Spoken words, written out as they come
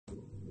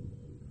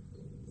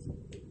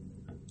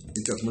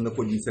Так, мы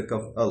находимся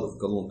в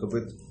колонка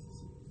Бет,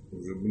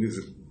 уже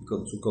ближе к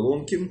концу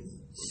колонки.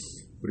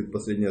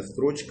 Предпоследняя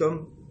строчка,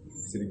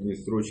 в середине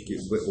строчки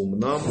В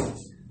умнам.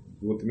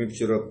 Вот мы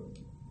вчера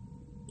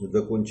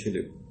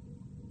закончили,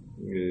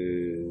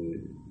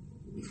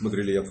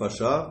 смотрели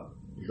Яфаша,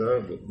 да,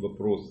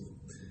 вопрос,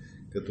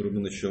 который мы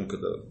начнем,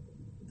 когда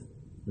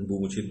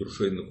будем учить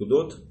Брушей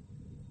Накудот.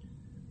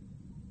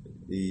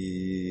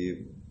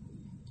 И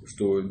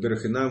что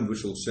Дерехинам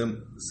вышел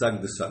Шем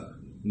Саг де Саг,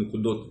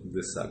 Накудот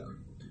де Саг.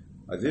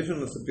 А здесь у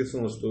нас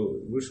написано, что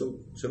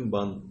вышел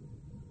Шембан.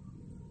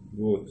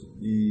 Вот.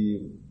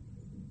 И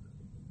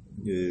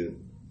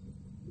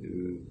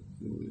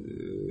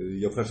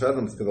Яфаша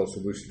нам сказал,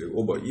 что вышли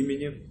оба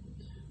имени.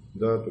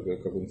 Да, только,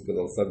 как он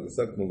сказал, Саг де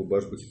Саг,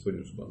 Малубашку,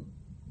 Сифоню Шбан.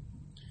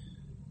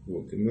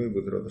 Вот. И мы,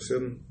 Бедрат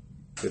Ашем,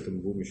 к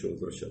этому будем еще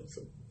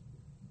возвращаться.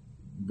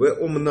 В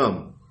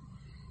умнам.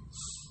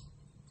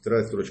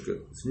 Вторая строчка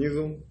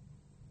снизу,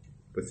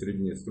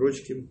 посередине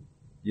строчки.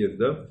 Есть,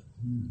 да?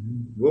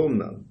 В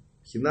умнам.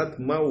 Хинат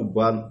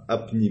маубан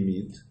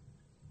апнимит.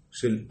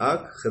 Шель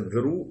ак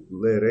хадру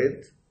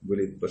лерет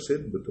валит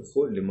пашет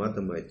бетухо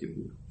лимата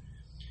маатибур.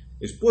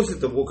 И после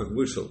того, как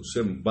вышел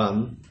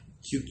Шембан,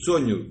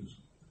 хитсониут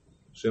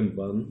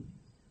Шембан,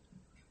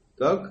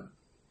 так,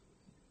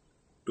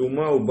 то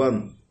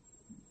маубан,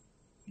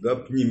 да,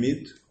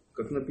 пнимит,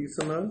 как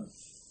написано,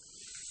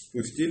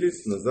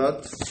 спустились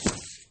назад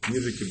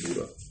ниже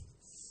Кибура,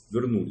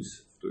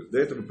 вернулись. То есть до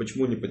этого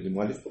почему не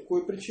поднимались, по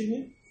какой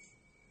причине?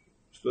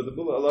 Что это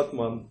было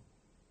Алатман.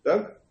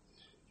 Так?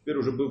 Теперь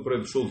уже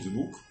произошел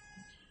звук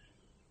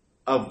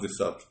Ав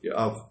Десат и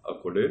Ав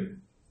Аколе.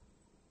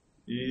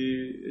 И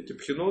эти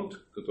пхинот,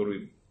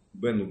 которые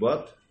Бен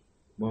Убат,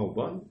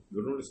 Маубан,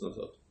 вернулись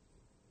назад.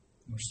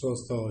 Ну что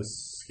осталось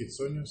с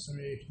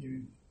хитсониусами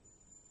ихними?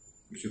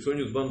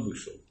 Хитсониус Бан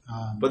вышел.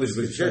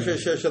 Подожди,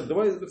 сейчас,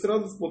 давай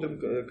сразу смотрим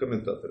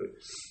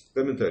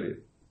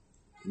комментарии.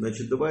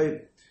 Значит,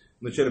 давай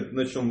вначале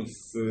начнем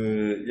с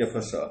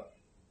Яфаша.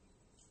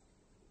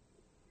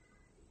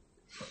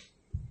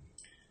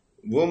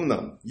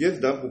 Вомнам. Есть,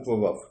 да, буква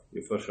Вав,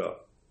 Яфаша?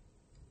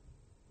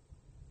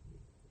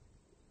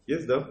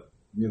 Есть, да?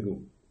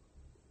 Внизу.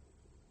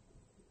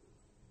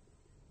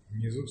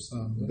 Внизу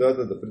сам, да?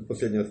 Да,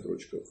 предпоследняя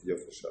строчка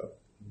Яфаша.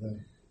 Да.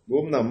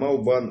 Вомнам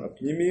маубан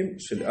апнимим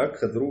шельак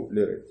хадру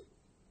лерет.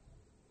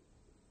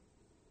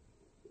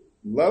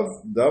 Лав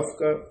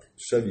давка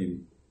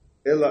шавим.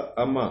 Эла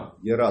ама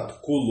ярат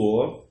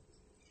куло.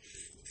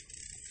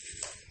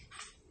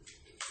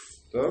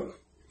 Так.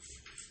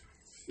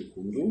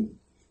 Секунду.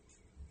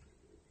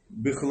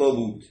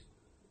 Бихлалут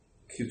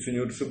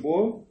хитсунют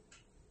шибо.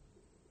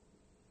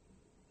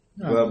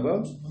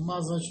 Баба.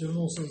 Ама, значит,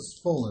 вернулся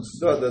полностью.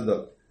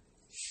 Да.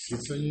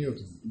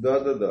 Хитсониютом. Да.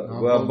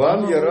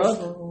 Бабан ярат.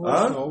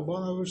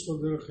 Албана вышла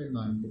в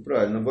Дерехайнайм.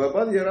 Правильно.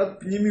 Бабан ярат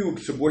пнемют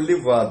шибо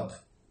левад.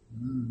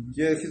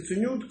 Я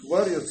хитсунют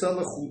квар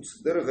яцала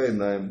хуц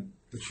Дерехайнайм.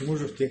 Почему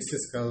же в тексте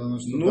сказано,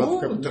 что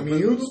давка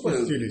пнемют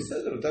спустились?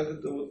 Так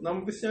это вот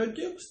нам объясняют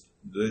текст.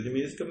 За этим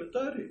есть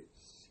комментарии.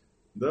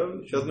 Да?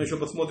 Сейчас мы еще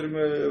посмотрим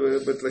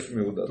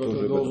Бетлахим. Да,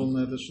 кто-то должен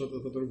на это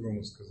что-то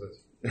по-другому сказать.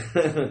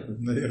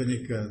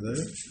 Наверняка, да?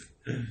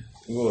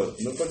 Вот.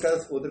 Но пока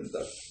смотрим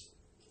так.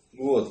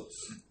 Вот.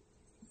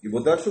 И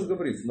вот дальше он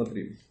говорит,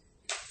 смотри.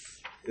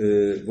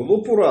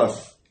 Было пураж.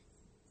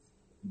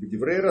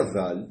 Бедеврей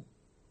разаль.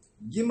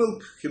 Гимел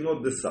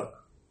пхинот де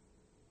сак.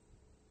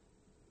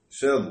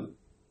 Шелу.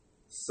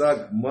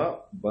 Саг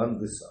ма бан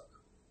де сак.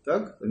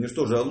 Так? Они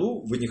что же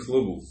алу, вы не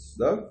хлалу.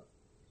 Да?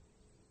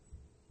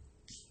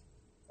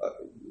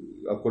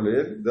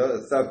 Аколель,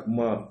 да, саг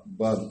ма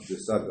бан де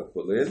саг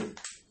аколель,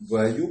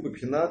 ваю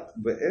бепхинат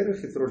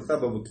беэрех и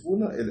трольтаба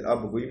вутвуна эль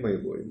аба има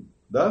илоим.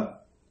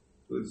 Да?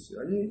 То есть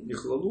они не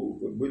хлалу,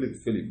 были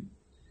тфилим.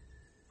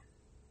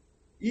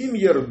 Им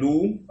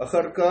ярду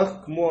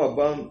ахарках кмо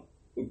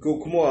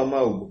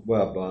амау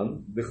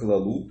баабан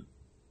дехлалут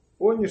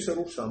о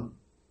нишарушам.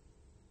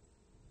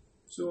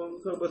 Все,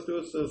 он как бы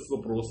остается с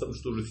вопросом,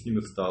 что же с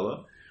ними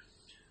стало.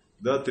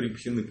 Да, 3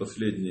 пхины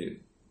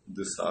последние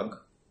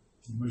десаг.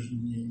 Мы же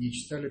не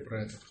читали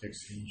про это в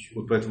тексте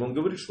ничего. Вот поэтому он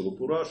говорит, что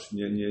лапураж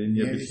не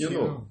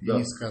объяснено. Да.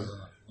 Не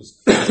сказано.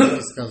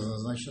 Не сказано,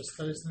 значит,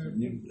 остались,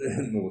 наверное.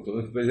 Ну,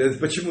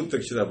 почему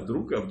так читал? А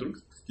вдруг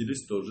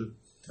спустились тоже.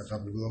 Тогда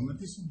было бы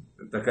написано.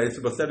 Так, а если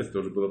бы остались,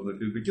 тоже было бы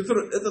написано.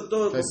 Это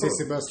то есть,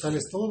 если бы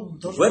остались,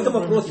 тоже в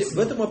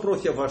этом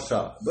вопросе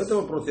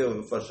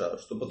Фаша,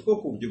 что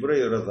поскольку в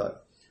Деврее Розаль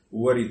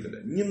у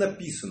Варителя не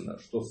написано,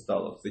 что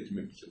стало с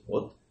этими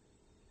пхинот,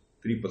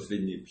 3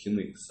 последние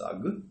пхины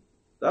саг,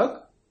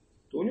 так,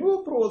 то у него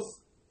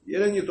вопрос.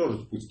 Или они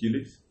тоже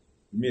спустились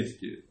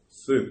вместе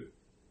с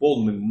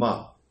полным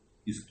ма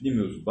из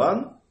пнимиус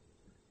бан,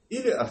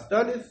 или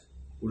остались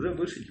уже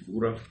выше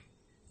Кибура.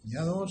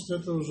 Я думаю, что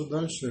это уже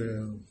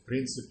дальше, в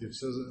принципе,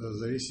 все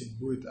зависеть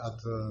будет от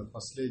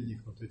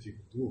последних вот этих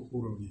 2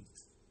 уровней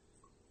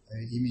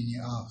имени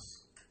Ав.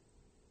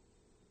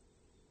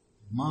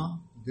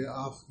 ма де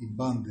аф и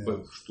бан де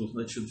аф. Что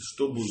значит,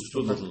 что будет,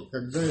 что должно?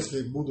 Когда,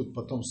 если будут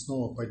потом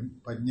снова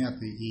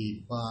подняты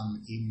и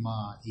бан, и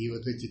ма, и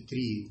вот эти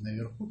три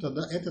наверху,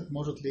 тогда этот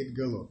может лить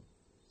голод.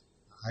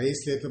 А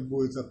если это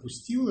будет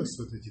опустилось,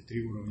 вот эти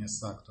три уровня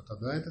сак, то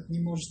тогда этот не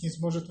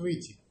сможет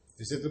выйти.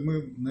 То есть это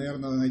мы,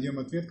 наверное, найдем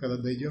ответ, когда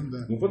дойдем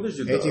до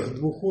этих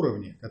двух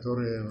уровней,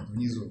 которые вот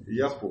внизу.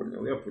 Я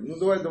понял. Ну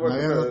давай.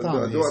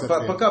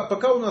 Наверное,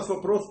 пока у нас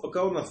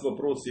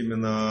вопрос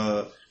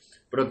именно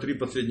про три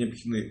последние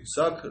пхины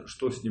сак,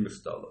 что с ними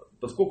стало.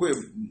 Поскольку,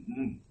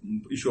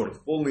 еще раз,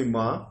 полный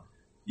ма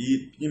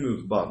и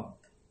пнимиус бан,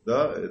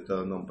 да,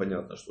 это нам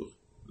понятно, что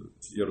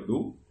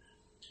ярду.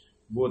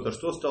 Вот, а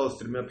что стало с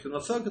тремя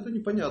пхинасак, это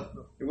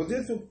непонятно. И вот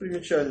здесь вот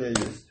примечание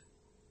есть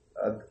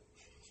от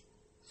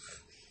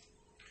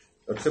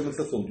Шемен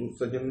Сасон. Тут,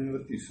 кстати, не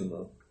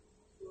написано,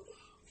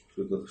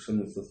 что это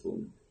Шемен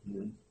Сасон.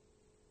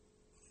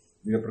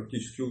 Я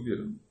практически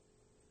уверен.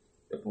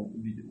 Я,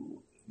 по-моему, видел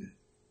его.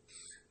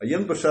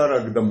 Аен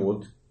Башара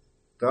Агдамот.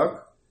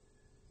 Так.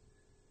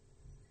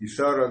 И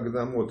Шара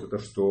Агдамот это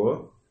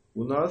что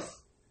у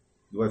нас?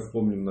 Давай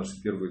вспомним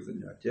наши первые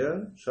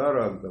занятия.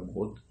 Шара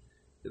Агдамот.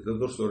 Это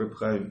то, что Реб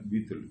Хаим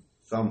Виттель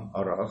сам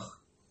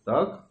арах.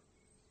 Так.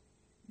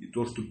 И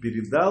то, что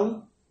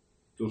передал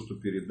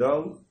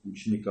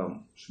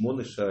ученикам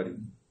Шмоне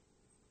Шарим.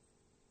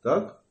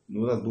 Так?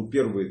 Ну, у нас был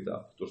первый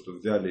этап. То, что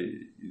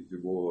взяли из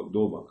его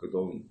дома, когда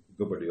он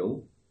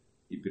заболел,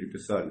 и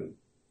переписали.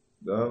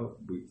 Да,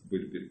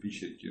 были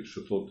переписчики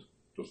 600,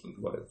 то, что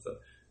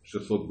называется,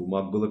 600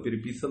 бумаг было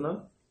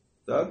переписано.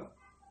 Так?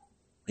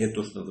 Это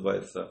то, что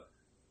называется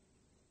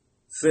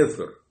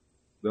Сефер.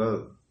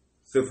 Да?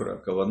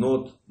 Сефер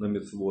Каванот на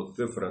мицвот,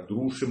 Сефер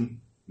Друшим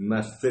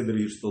на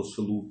Седри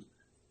Шталшелут.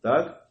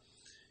 Так?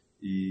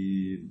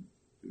 И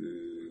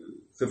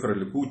Сефер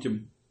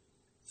Ликутим.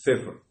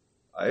 Сефер.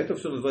 А это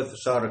все называется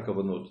Шар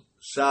Каванот.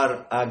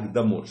 Шар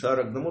Агдамот. Шар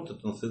Агдамот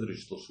это на Седри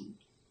Шталшелут.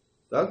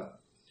 Так?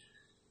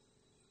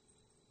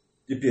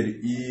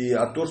 Теперь,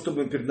 а то, что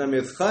мы перед нами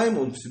Эсхайм,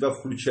 он в себя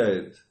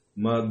включает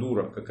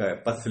Маадура,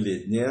 какая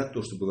последняя,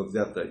 то, что было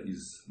взято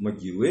из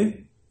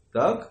могилы,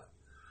 так?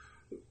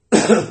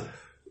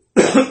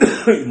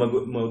 И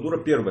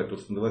Маадура первая, то,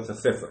 что называется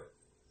Сефер,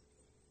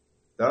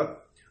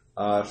 так?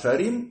 А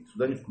Шарим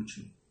сюда не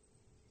включены.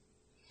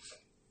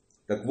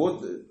 Так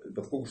вот,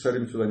 поскольку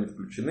Шарим сюда не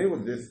включены,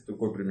 вот здесь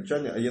такое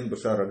примечание, Аен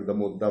Башар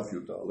Агдамот Даф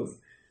Юталов,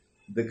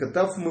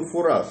 Декатав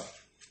Мефураж,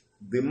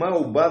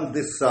 Демау Бан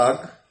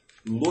Десаг,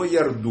 Ло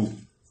ярду.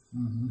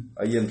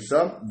 Аен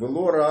шам,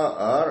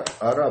 велора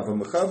ара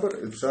вамехабер,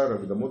 эдшар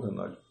агдамот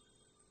аналь.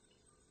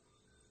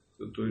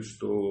 То есть,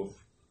 что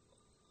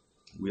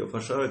у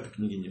Яфаша этой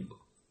книги не было.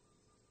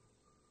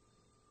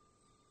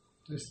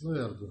 То есть ло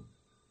ярду.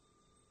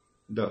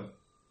 Да.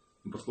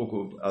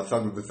 Поскольку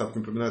Асаг Десак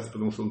не упоминается,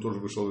 потому что он тоже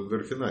вышел из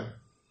Верхинай.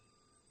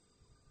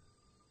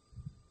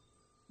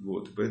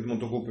 Вот. И поэтому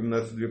только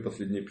упоминаются две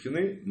последние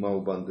пхины,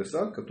 Маубан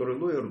Десак, которые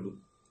ло ярду.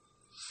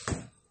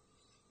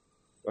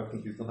 Как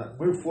написано?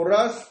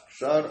 Мефураж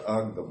Шар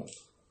Агдамот.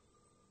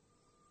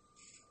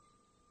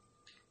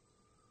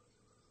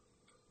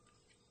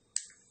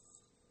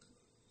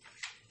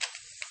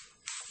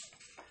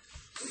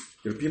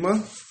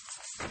 Терпимо?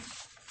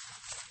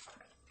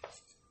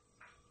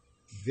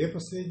 Две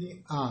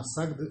последние.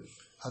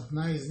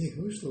 Одна из них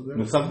вышла, да?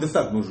 Ну,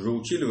 Сак-де-Сак мы уже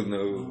учили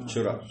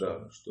вчера,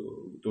 да,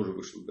 что тоже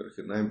вышел в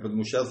Дархинаим.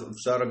 Поэтому сейчас в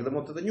Шар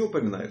Агдамот это не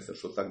упоминается,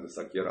 что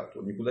Сак-де-Сак Ярат.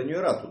 Он никуда не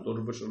Ярат, он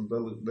тоже вышел в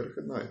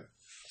Дархинаим.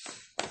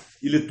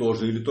 Или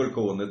тоже, или только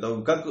он.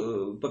 Это как,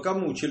 пока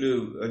мы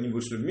учили, они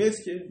вышли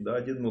вместе, да,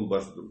 один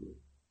мулбаш другой.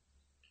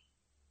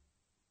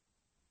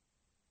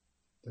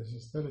 То есть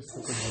остались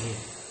только две.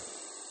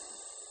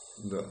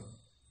 Да.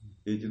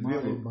 Эти две.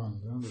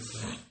 Бан,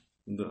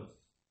 да?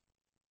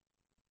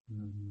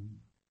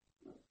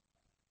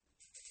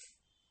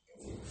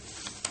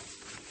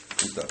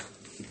 Да.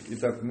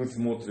 Итак, мы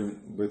смотрим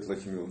Бейт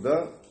Лахим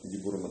Илда,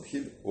 Дибур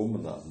Матхиль,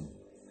 Омнам.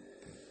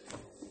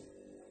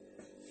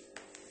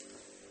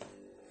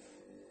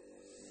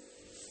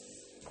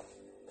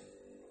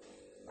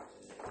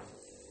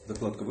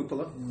 Закладка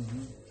выпала.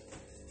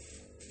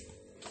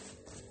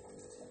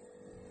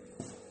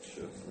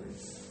 Сейчас мы.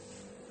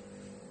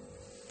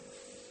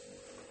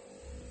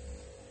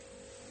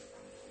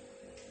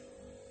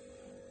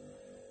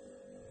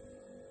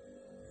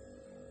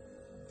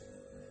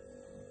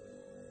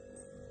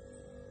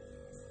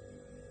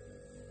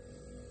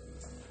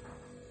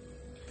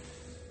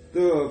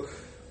 Так.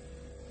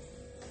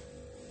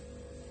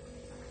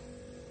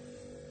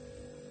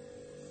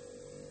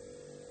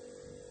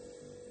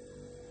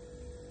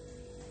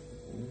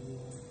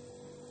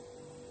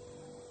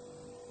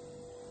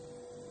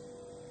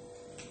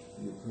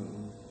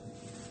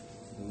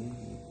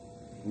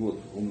 Вот,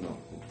 умнам.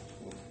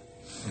 Вот.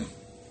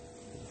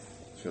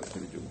 Сейчас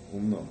перейдем.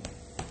 Умнам.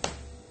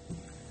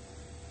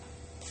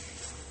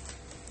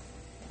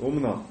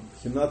 Умнам.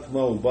 Хинат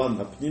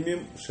маубан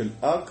апнимим шель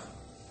ак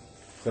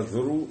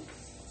хазру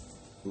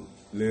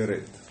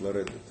лередет.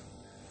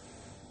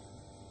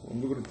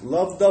 Он говорит,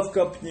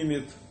 лавдавка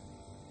апнимит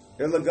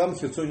Элагам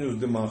хицониус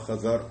дыма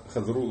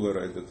хазру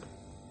лерайдет.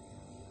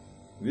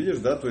 Видишь,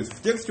 да? То есть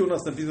в тексте у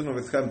нас написано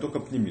висхаем только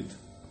пнемит.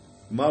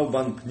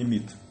 Маубан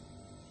пнемит.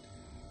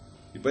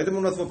 И поэтому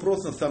у нас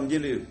вопрос, на самом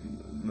деле,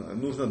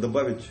 нужно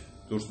добавить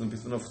то, что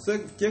написано в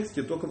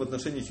тексте, только в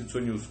отношении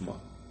хицониус ма.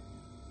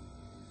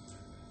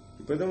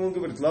 И поэтому он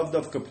говорит,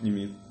 лавдавка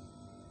пнемит.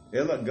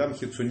 Элагам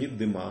хицонит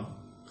дыма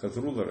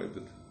хазру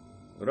лерайдет.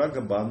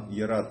 Рагабан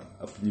ярат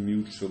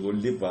апнемиут шело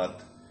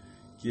леват.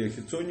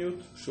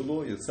 Киахицониут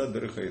шело яца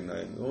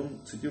дерехайнаем. Он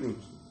цитирует,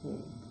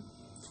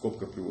 в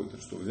скобках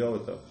приводит, что взял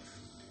это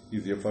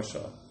из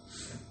Яфаша.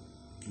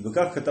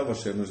 Быках хата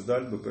Ашем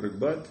ждаль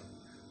беперекбат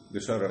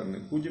дешара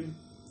никудим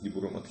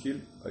дибуром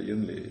атхиль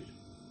аен леэль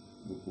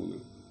букулы.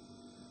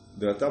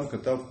 Да там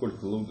катав коль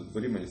халуда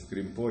дворим они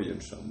скрим по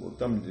яншам. Вот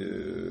там,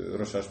 где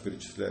Рашаш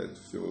перечисляет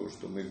все,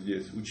 что мы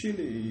здесь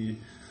учили, и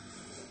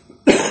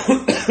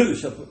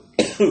сейчас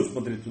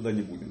смотреть туда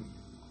не будем.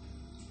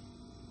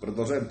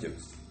 Продолжаем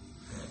текст.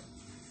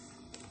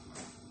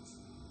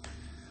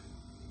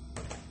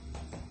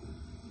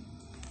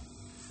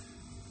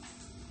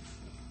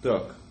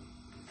 Так,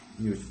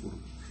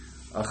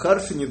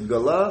 Ахарши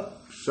Нидгала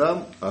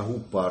Шам Агу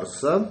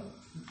Парса.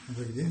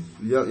 Это где?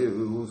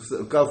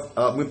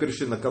 Мы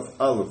перешли на Кав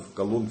Алов,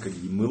 колонка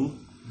Гимыл.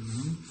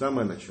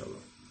 Самое начало.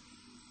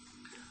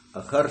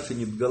 Ахарши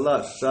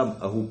Нидгала Шам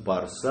Агу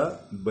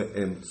Парса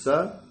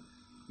Бэмца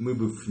мы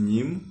бы в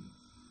ним.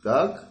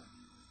 Так.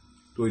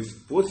 То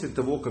есть после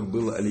того, как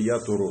был Алия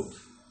Торот.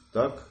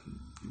 Так.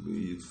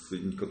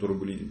 Которые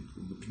были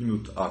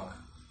Пнемют Ак,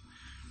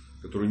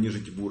 которые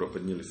ниже Тибура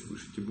поднялись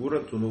выше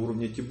Тибура, то на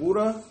уровне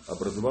Тибура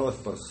образовалась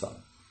парса.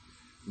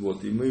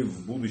 Вот, и мы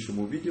в будущем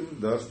увидим,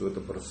 да, что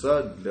это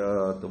парса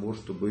для того,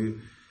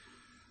 чтобы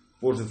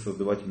позже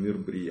создавать мир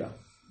Брия,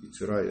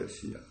 Ицера и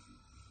Осия.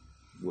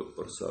 Вот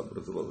парса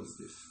образовалась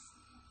здесь.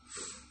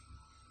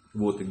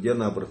 Вот, и где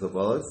она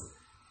образовалась?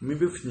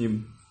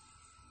 Мибифним.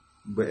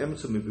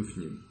 Бэмца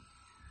мибифним.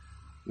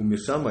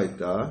 Умешам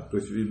айта, то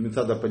есть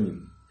мецада по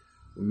ним.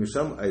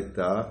 Умешам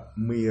айта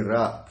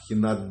мира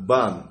пхинат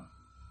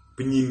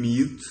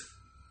пнемит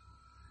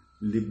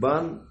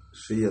либан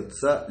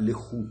шияца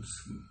лихуц.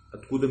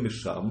 Откуда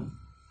мешам?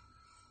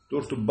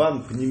 То, что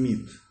бан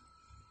пнемит,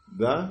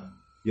 да,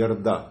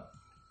 ярда,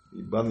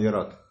 и бан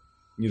ярат,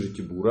 ниже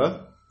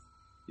Тибура.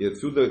 И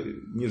отсюда,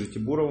 ниже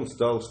Тибура, он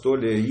стал, что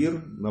ли,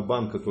 аир, на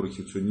бан, который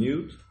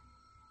хицуниют,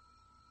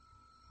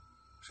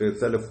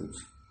 шияца лихуц.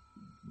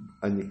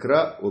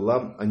 Аникра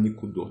улам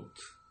аникудот.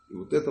 И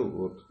вот это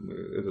вот,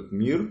 этот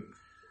мир,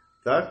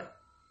 так,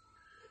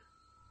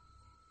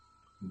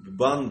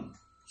 бан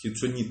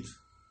хицунит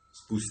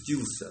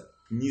спустился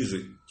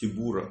ниже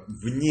Тибура,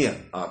 вне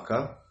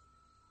Ака,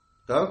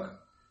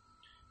 так,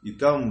 и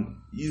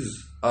там из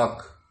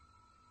Ак,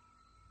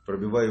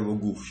 пробивая его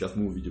гуф, сейчас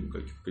мы увидим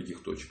в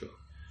каких точках,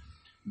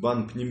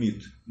 бан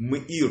пнемит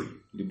мир,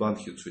 или бан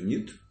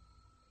хицунит,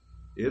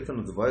 и это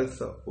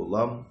называется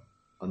улам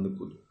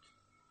аникудот.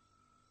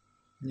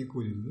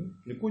 Никудим,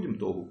 да? Никудим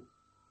тогу,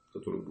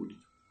 который будет.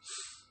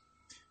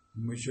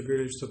 Мы еще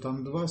говорили, что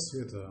там два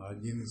света,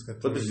 один из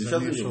которых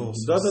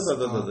замешивался. Да.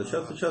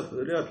 Сейчас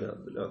ряд.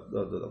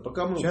 Да.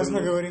 Пока мы сейчас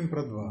мы говорим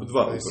про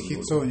два. То есть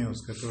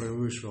Хицониус, который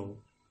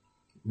вышел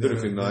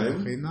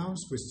Дерехайнаем,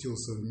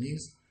 спустился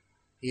вниз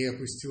и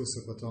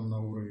опустился потом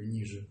на уровень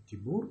ниже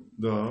Тибур.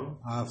 Да.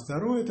 А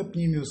второй это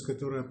Пнимиус,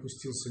 который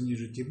опустился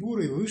ниже Тибур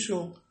и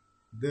вышел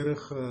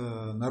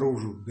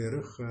наружу.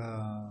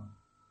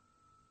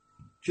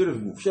 Через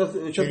гуф. Сейчас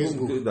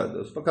будем,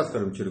 да, пока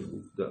скажем через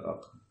гуф. Да.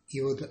 И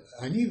вот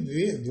они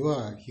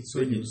два,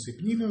 Хицониус и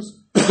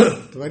Пнимиус,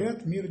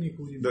 творят мир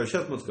никудим. Да,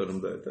 сейчас мы скажем,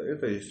 да,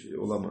 это есть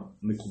улама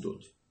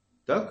никудот.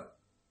 Так?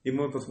 И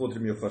мы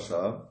посмотрим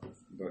Яфаша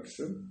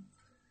дальше.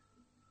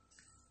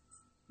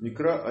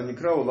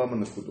 Никра улама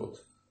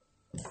никудот.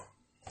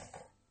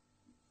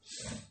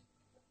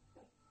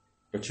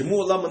 Почему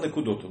улама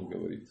никудот он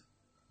говорит?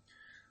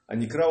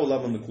 Никра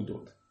улама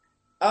никудот.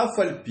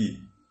 Афальпи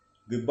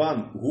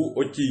гибан гу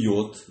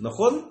отиот.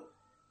 Нахон?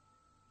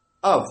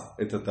 Ав –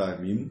 это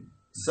таамим,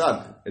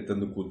 сад – это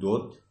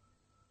накудот,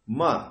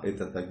 ма –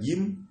 это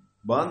тагим,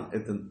 бан –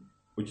 это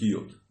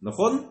утиот.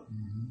 Нахон?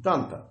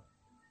 Танта.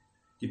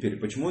 Теперь,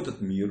 почему этот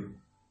мир,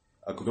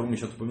 о котором мы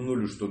сейчас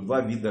упомянули, что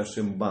два вида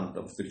Ашем-бан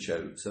там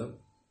встречаются,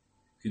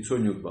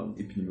 Хицониут-бан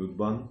и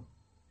Пнемиут-бан,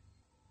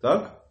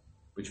 так?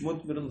 Почему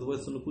этот мир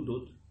называется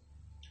накудот?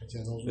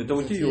 Это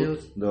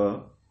утиот,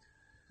 да.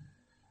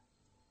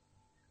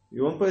 И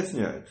он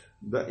поясняет,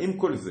 да, им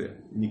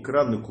кользе,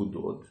 никра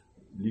накудот,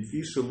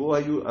 лифи шило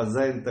аю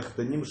азайн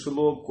тахтаним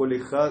шило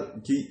колиха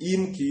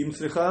киим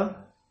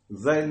слиха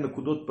зайн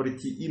накудот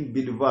пройти им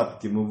бельват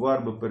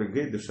кимувар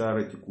бпргей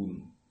дешара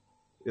тикун.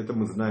 Это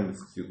мы знаем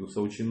из Хсидуса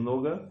очень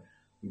много,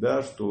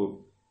 да,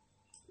 что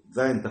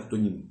зайн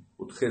тахтаним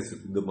от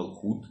хесед до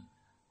малхут,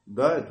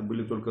 да, это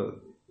были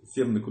только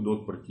 7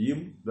 накудот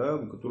партиим, да,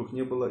 у которых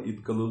не было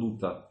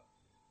иткалелута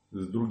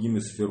с другими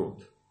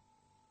сферот.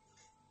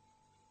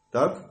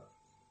 Так?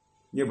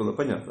 Не было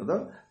понятно,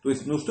 да? То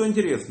есть, что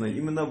интересно,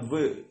 именно в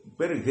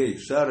Пергей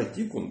Шара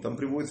Тикун там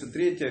приводится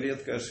третья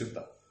редкая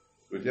шита.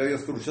 Я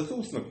скажу сейчас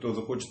устно, кто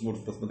захочет,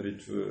 может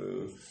посмотреть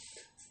в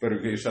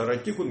Переке и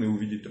Шаратикун и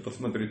увидеть,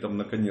 посмотреть там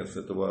наконец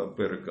этого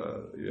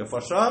Перека и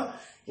Афаша.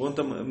 Он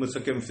там, мы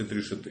сакем все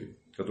 3 шиты,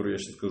 которые я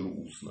сейчас скажу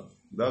устно.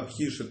 Да,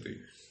 какие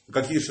шиты?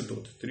 Какие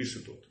шитот? 3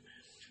 шитот.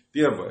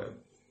 Первая,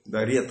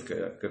 да,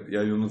 редкая,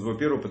 я ее называю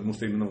первой, потому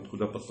что именно вот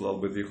куда посылал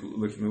Бет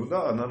Лехим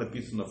Иуда, она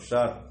написана в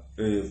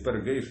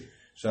Переке и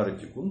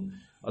Шаратикун,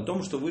 о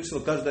том, что вышла,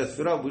 каждая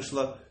сфера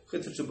вышла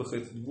хесед шебе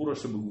хесед, гвура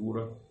шебе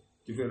гвура.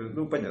 Теперь,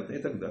 ну, понятно,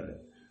 и так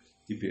далее.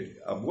 Теперь,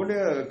 а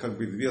более, как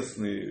бы,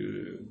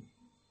 известный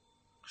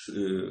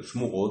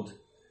Шмуот,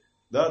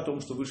 да, о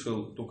том, что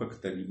вышел только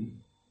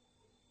Ктарим,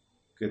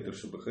 Кетер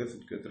шебе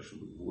хесед, Кетер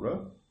шебе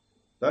гвура,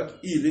 так,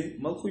 или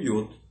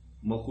Малхуйот,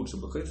 Малхут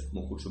шебе хесед,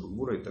 Малхут шебе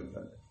гвура и так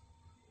далее.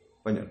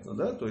 Понятно,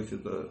 да? То есть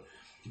это...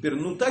 Теперь,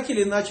 ну, так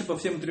или иначе, по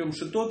всем 3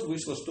 шитот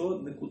вышло,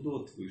 что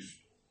никудот вышло.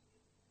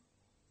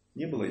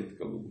 Не было и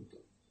такового будто.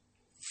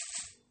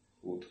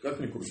 Вот,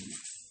 как ни крути.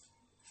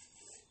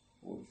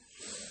 Вот.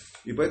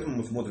 И поэтому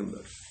мы смотрим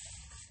дальше.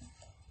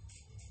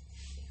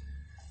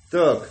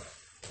 Так.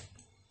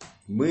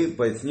 Мы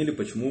пояснили,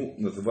 почему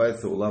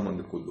называется улам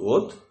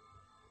никудот.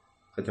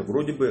 Хотя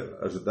вроде бы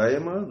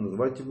ожидаемо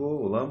называть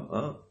его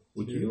улам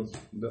утиот.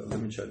 Да,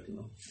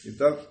 замечательно.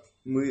 Итак,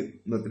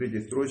 мы на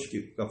 3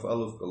 строчке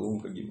кафалов колон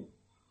кагимов.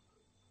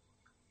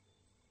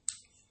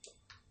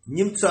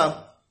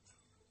 Немца.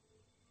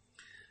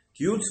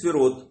 Кьют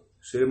сферот,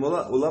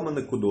 шеремола улама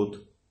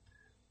некудот,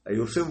 а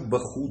йошев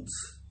бахуц,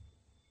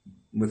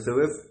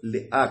 месевев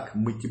леак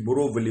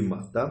митибуро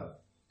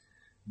велимата,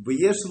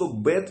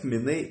 выешло бет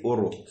миней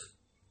орот.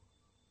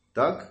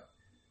 Так?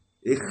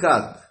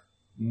 Эхад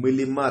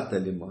милимата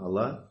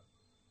лимала,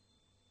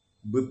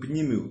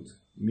 бепнимют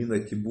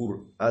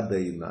минатибур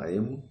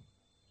адаинаем,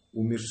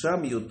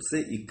 умешам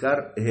йоце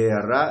икар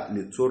геара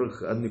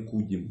лицорых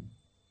никудим.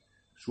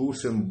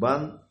 Шушем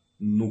бан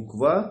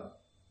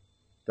нуква,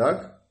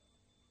 так?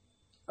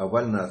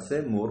 Аваль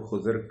наасе мор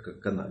хозер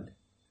канале.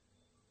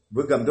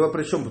 Вегам, давай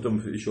прочтем потом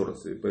еще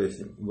раз и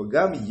поясним.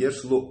 Вегам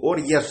ешло ор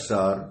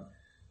яшар,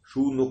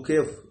 шу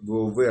нукев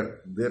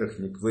вовер дерех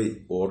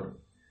никвей ор,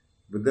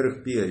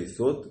 ведерех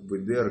пиарисот,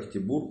 ведерех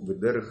тибур,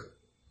 ведерех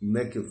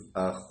некев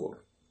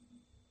ахор.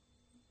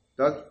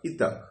 Так и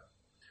так.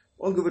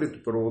 Он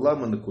говорит про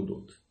улама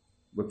некудот.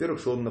 Во-первых,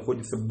 что он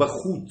находится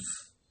бахуц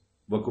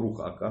вокруг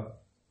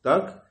ака.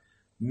 Так?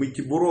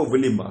 Митибуро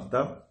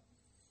велимата.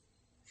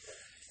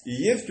 И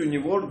есть у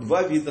него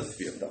 2 вида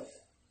света.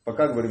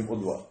 Пока говорим о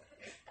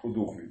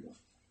 2 видах.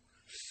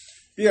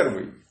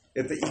 Первый –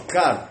 это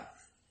икар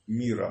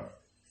мира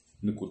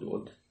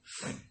никудот.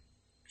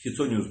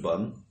 Хицониус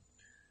бан.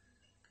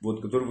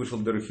 Вот, который вышел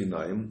в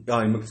Дарахинаим.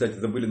 И мы, кстати,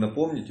 забыли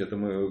напомнить, это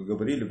мы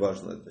говорили,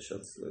 важно это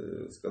сейчас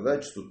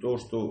сказать, что то,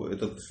 что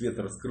этот свет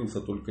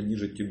раскрылся только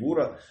ниже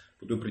Тибура,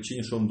 по той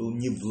причине, что он был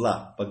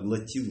невла,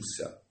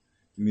 поглотился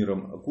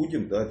миром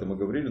Акудим, да, это мы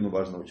говорили, но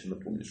важно очень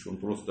напомнить, что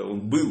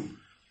он был,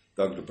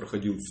 также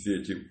проходил в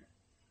свете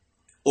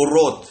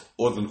Орот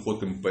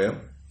Озенхот МП,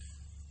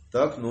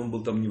 так, но он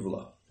был там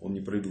невла, он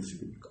не проявил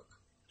себя никак.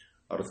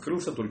 А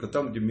раскрылся только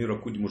там, где мир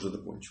Акудим уже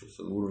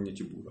закончился, на уровне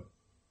Тибура.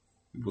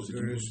 После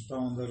говоришь,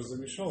 там он даже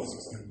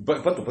замешался.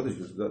 Потом,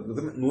 подожди, да,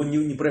 но он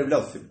не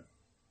проявлял себя.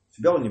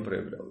 Себя он не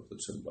проявлял,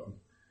 этот Шенбан.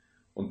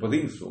 Он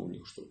подымствовал у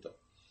них что-то.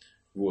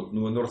 Вот,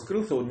 но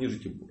раскрылся он ниже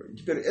Тибура. И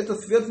теперь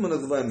этот свет мы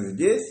называем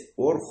здесь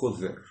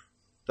Ор-Хозер.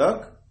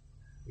 Так?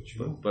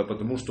 Почему?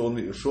 Потому что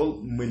он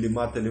шел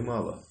милимата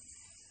лимала.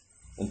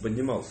 Он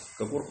поднимался.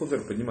 Как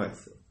Ор-Хозер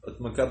поднимается.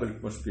 От Макабель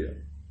к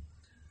Машпе.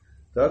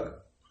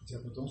 Так? Хотя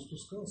потом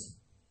спускался.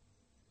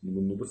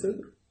 Ну,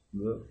 беседер.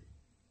 Да.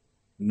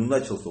 Ну,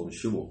 начался он с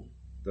чего?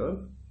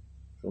 Да?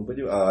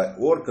 А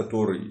Ор,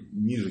 который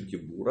ниже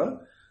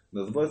Тибура,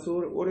 называется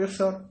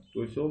Ор-Яшар.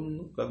 То есть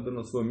он как бы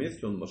на своем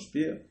месте, он в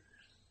Машпе.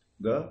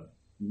 Да?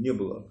 Не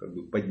было как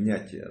бы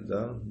поднятия,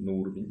 да, на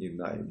уровень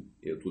Инаим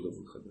и оттуда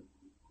выхода.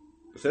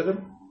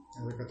 Это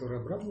который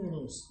обратно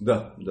вернулся?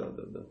 Да.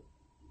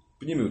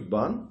 Пнемют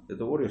бан,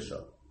 это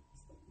Ор-Яшар.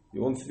 И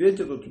он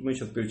светит, вот мы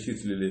сейчас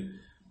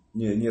перечислили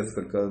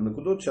несколько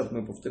накудот, сейчас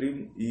мы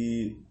повторим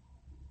и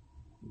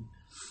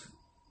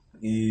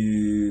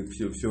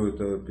все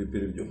это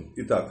переведем.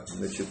 Итак,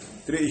 значит,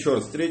 еще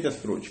раз, 3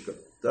 строчка.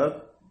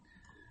 Так.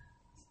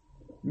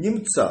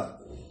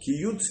 Немца.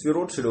 Киют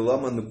сферот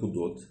шелулама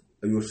накудот.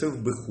 Айошев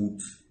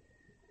бехуц.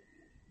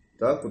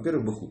 Так,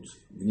 во-первых, бехуц.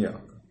 Вне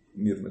ака.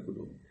 Мир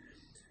накудот.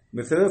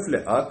 Месарев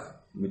ле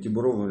ак.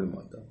 Матибурова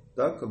лемата.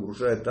 Так,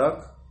 огружает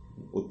ак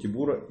от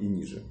Тибура и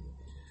ниже.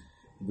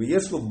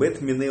 Выешло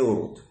бет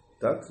минеорот.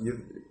 Так,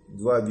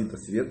 2 вида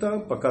света,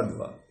 пока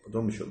 2.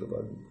 Потом еще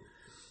добавим.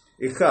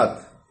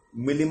 Эхад.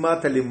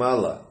 Милимата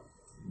лимала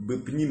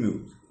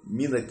бепнимют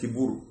мина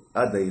Тибур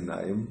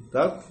адаинаем.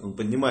 Так, он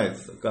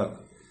поднимается как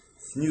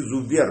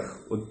снизу вверх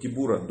от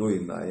Тибура до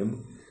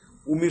Инаем.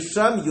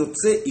 Умешам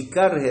йоце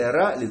икар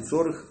геара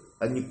лицорых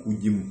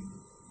никудим.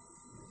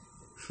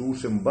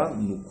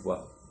 Шушембан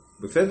нуква.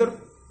 Бефедер?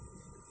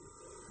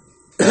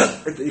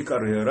 Это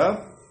икар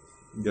геара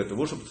для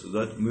того, чтобы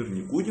создать мир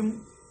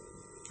никудим.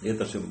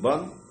 Это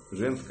шембан,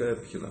 женская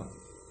пхина.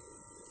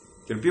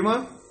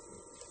 Терпимо?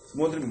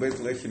 Смотрим Бейт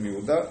Лехем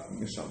Иуда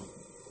Мишам.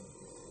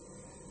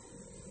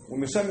 У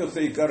Мишам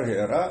Йоцэ Икар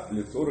Геара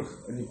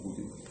Лецорых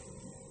Никудим.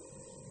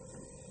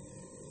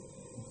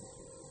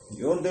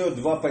 И он дает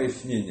два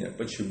пояснения.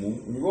 Почему?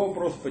 У него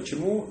вопрос,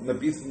 почему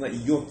написано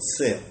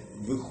Йоцэ.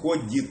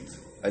 Выходит,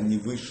 а не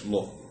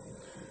вышло.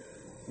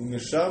 У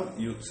Мишам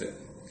Йоцэ.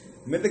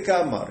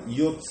 Медекамар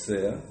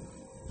Йоцэ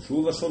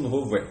Шулашон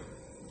Гове.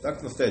 Так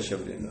в настоящее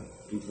время.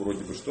 Тут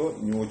вроде бы что,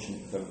 не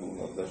очень как бы у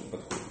нас даже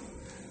подходит.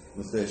 В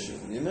настоящее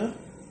время.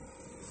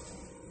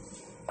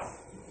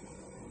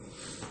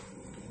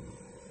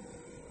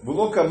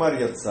 Было камар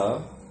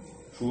яца,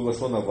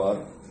 шулашон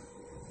авар,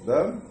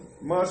 да,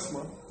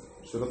 машма,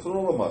 ширацон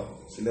ламар,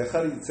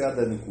 шляхар яца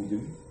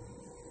никудим,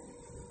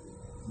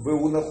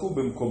 веунаху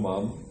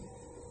бемкомам,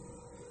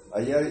 а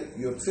я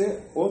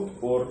йоце от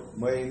ор,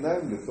 моей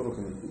лецорых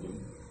никудим.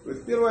 То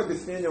есть первое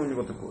объяснение у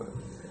него такое.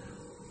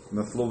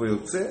 На слово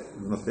йоце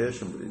в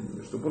настоящем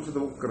времени. Что после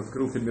того, как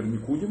раскрылся мир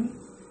никудим,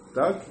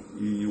 так,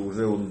 и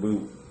уже он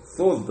был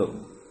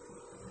создан,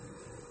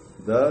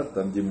 да,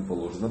 там, где ему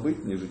положено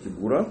быть, ниже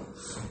Тибура,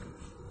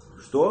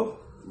 что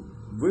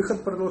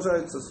выход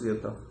продолжается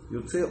света.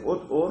 Юце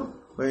от ор,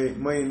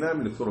 моей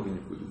лецорых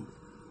никудим.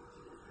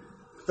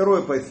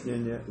 Второе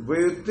пояснение.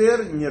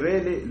 Веютер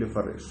нирели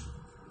лефареш.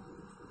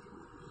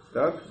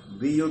 Так,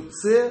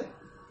 дьюце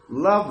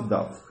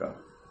лавдавка.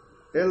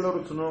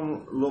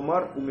 Элорутном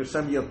ломар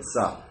умешам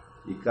яца.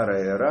 И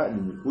караера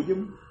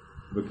никудим.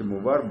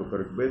 Бекемувар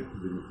бекарекбет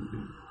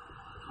никудим.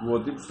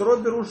 Вот. И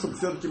второй беру, чтобы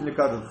все-таки мне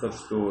кажется,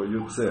 что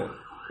юце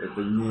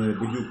это не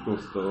бьют то,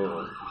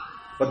 что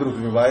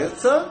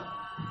подразумевается,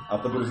 а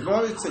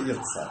подразумевается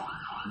яца.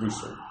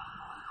 Вышел.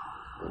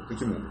 Вот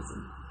таким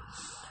образом.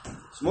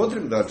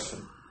 Смотрим дальше.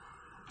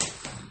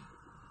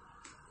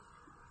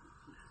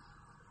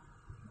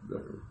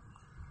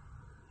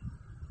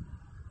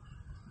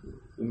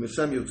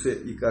 Умешам юце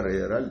и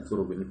караера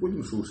лецорых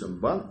никудим шушам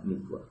бан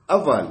муква.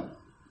 Аваль.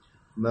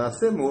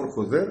 Наасе мор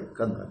хозер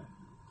канале.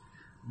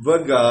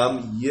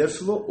 Вагам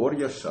ешло ор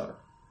яшар.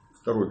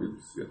 Второй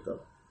вид света.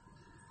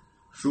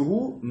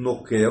 Шугу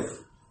нокев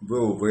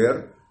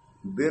веовер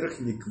дерх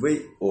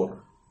никвей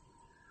ор.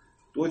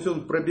 То есть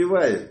он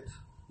пробивает,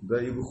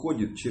 да, и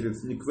выходит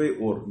через никвей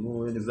ор.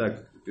 Ну, я не знаю,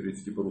 как это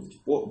перевести по-русски.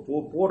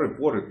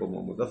 Поры,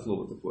 по-моему, да,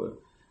 слово такое.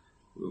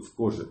 В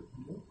коже.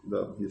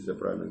 Да, если я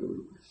правильно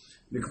говорю.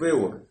 Никвей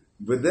ор.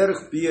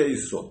 Ведерх пия и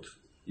сот.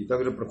 И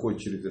также проходит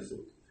через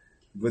исот.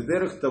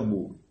 Ведерх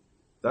табур.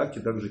 Так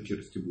и также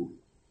через тибур.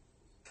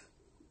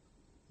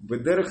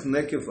 Ведерх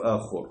некев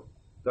ахор.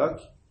 Так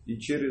и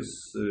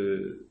через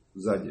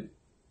сзади.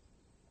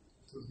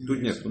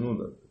 Тут нет, ну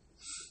да.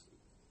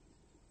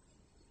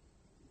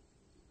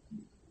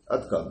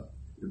 Откан.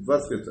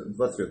 Два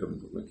цвета мы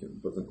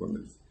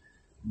познакомились.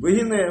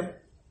 Вегине.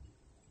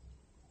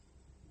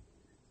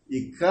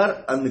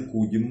 Икар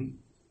аникудим.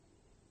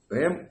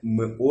 Эм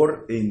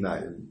меор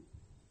эйнаем.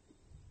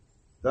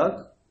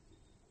 Так.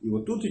 И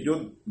вот тут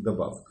идет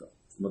добавка.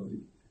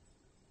 Смотри.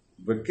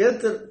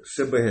 Векетер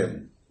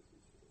шебегем.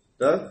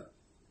 Так.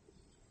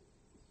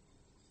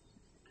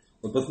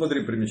 Вот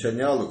посмотри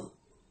примечание алых.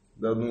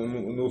 Да,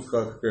 ну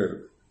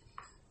скажем.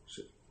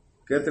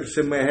 Кетер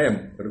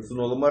шемегем.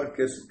 Рецуноламар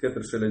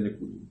кетер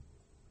шеляникудим.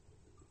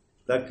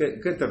 Так,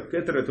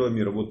 кетер этого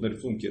мира. Вот на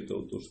рисунке это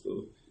вот то,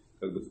 что,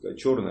 как бы сказать,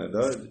 черное,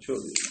 да? Это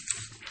черное.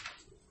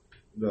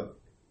 Да.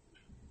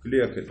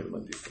 Клея кетер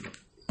написано.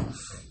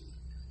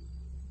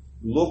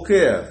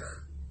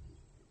 Локех.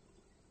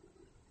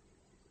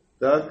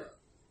 Так.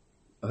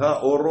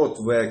 Гаорот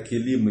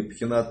веакелим и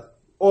пхинат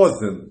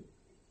озен.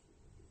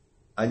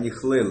 А не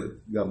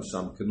хлелы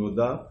гамшам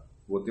кенуда.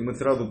 Вот, и мы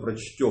сразу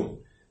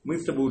прочтем. Мы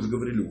с тобой уже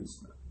говорили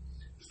устно,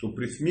 что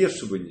при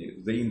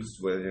смешивании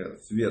заимствования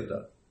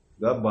света,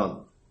 да,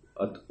 бан,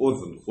 от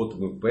озен,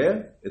 хотом и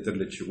п, это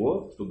для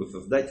чего? Чтобы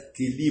создать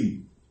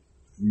келим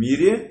в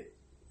мире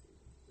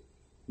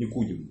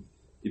никудим.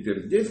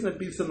 Теперь здесь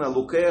написано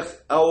лукех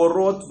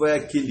аорот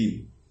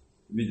веакелим.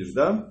 Видишь,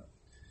 да?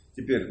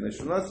 Теперь,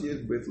 значит, у нас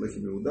есть Бейт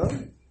Лехем Иуда,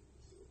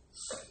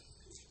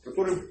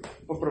 который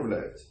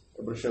поправляет.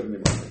 Обращаю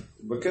внимание.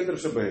 Бекедр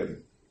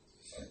шабаем.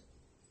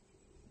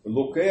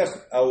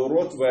 Лукех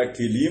аурот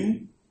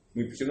веакелим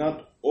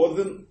мипхинат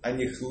оден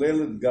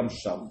анихлелет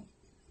гамшам.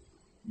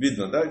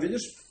 Видно, да?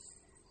 Видишь?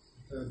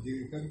 Как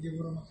где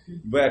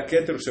Вараматхи?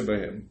 Веакедр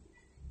шабаем.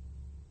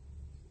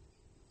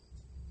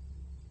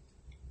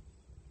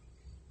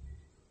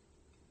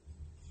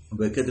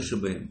 Веакедр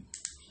шабаем.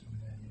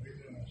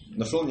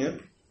 Нашел, нет?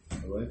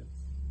 Давай.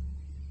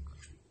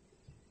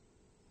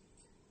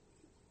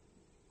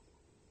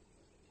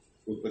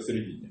 Вот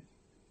посередине.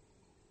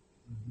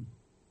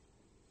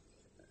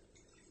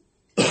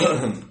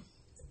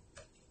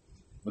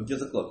 Вот где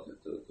закладка?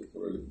 Это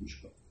которая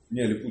липучка.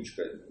 Не,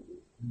 липучка.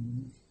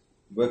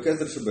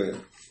 Векезер шебеем.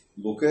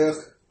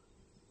 Лукех.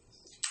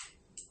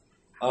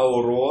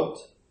 Аурот.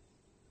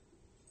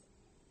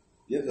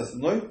 Есть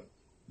основной?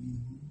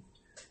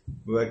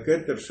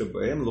 Векезер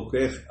шебеем.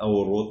 Лукех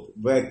аурот.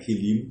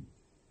 Векелим.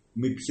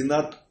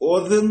 Мипхинат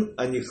оден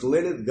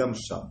анихлелет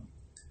гамшам.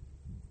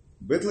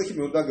 Бет-Лахим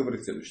Иуда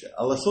говорит следующее.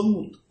 Алашон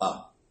мут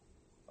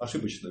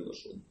ошибочный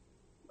лашон.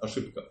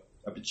 Ошибка.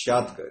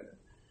 Опечатка.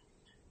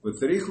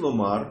 Царих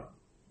ломар,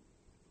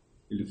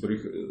 или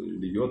царих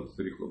льет,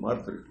 царих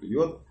ломар, царих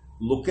льет.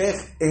 Лукех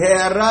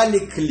геарали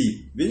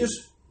кли.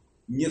 Видишь?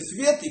 Не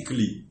свет и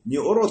кли, не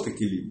урок и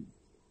кли.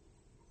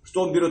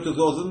 Что он берет из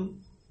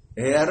озен?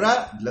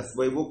 Геара для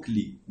своего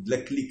кли, для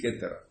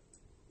кли-кетера.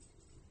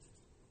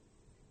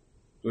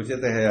 То есть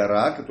это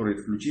геара, который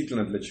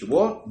исключительно для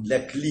чего? Для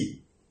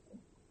кли.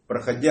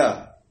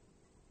 Проходя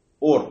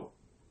ор,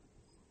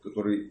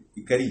 который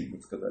икари,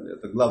 мы сказали,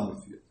 это главный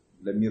свет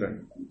для мира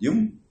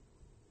никудим.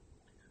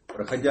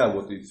 Проходя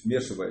вот и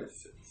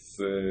смешиваясь с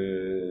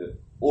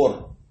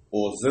ор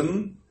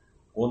озен,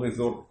 он из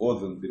ор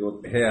озен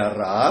берет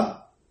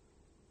геара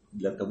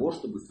для того,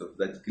 чтобы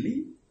создать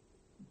кли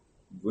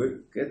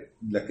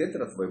для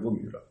кетера своего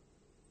мира.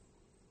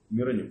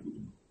 Мира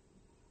никудим.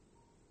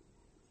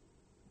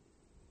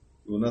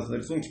 И у нас на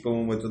рисунке,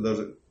 по-моему, это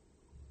даже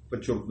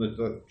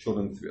подчеркнуто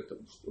черным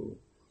цветом, что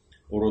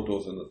урок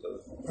озен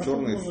это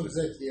черный цвет. Он может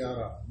взять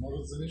яра,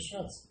 может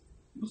замешаться.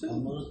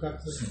 Он может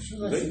как-то, что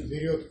значит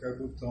берет, как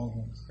будто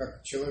он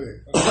как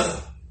человек. Он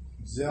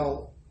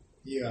взял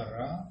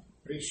яра,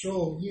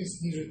 пришел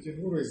вниз, ниже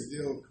тибура и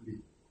сделал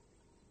кли.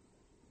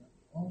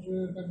 Он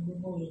же как бы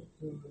может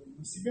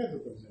на себя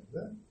только взять,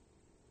 да?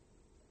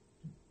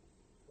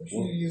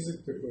 Очень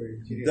язык такой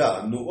интересный.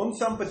 Да, но он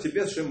сам по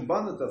себе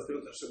шембан, это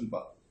остается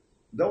шембан.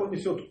 Да, он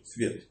несет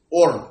свет,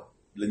 ор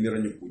для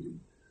мира никудим.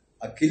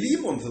 А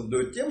клим он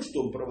создает тем,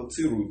 что он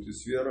провоцирует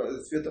из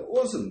света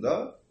озен,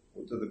 да,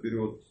 вот это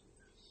берет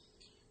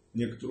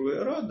некоторую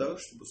эра, да,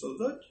 чтобы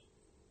создать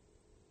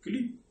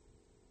клим.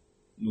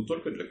 Но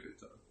только для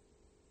кетера.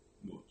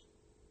 Вот.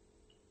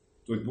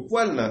 То есть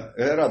буквально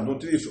эра, ну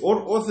ты видишь,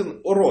 ор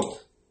озен,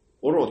 орот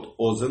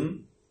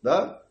озен,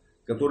 да,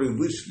 которые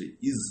вышли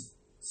из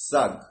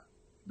саг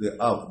де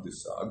ав де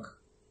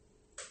саг,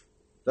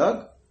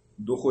 так,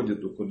 доходят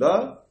до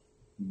куда?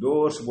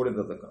 До шиболя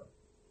датака.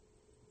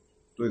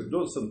 То есть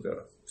до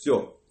сантера.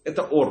 Все.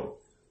 Это ор.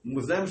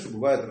 Мы знаем, что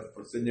бывает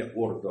распространение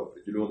ор до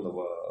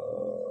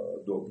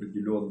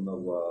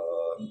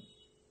определенного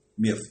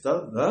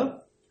места,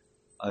 да?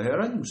 А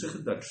эра не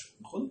мешает дальше.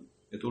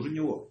 Это уже не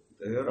ор.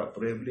 Это эра,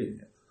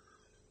 проявление.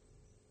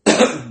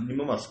 Не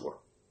мамаш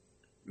ор.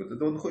 Вот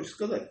это он хочет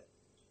сказать.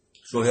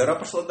 Что эра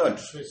пошла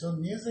дальше. То есть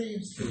он не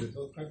заимствует,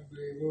 он как бы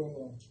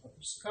его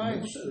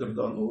опускает,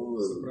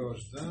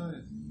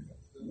 сопровождает.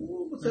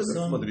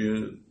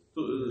 Смотри.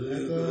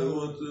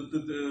 Вот,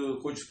 ты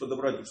хочешь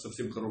подобрать уж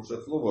совсем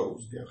хорошее слово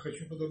русское. Я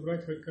хочу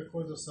подобрать хоть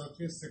какое-то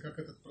соответствие, как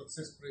этот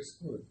процесс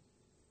происходит.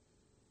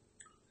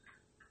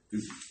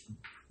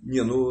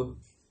 Не, ну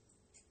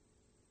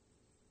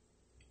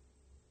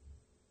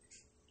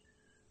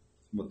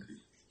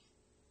смотри.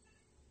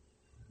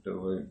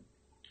 Давай.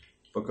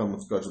 Пока мы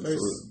скажем. То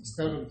есть,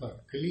 скажем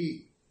так,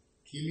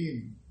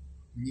 килим,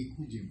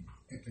 никудим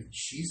 — это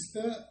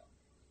чисто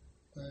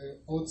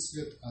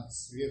отцвет от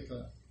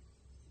света.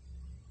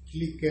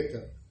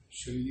 Кликетер,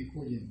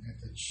 шельникудин —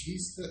 это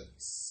чисто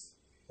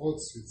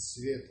отцвет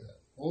света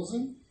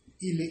озен,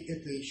 или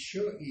это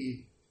еще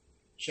и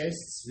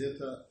часть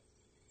света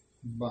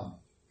бан,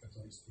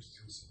 который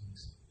спустился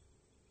вниз?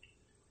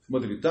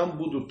 Смотри, там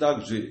будут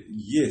также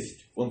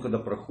есть, он когда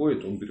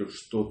проходит, он берет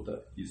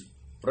что-то из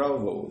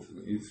правого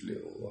озена и из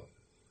левого.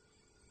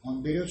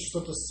 Он берет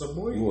что-то с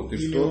собой? Вот, и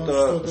или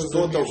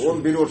что-то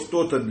он берет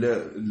что-то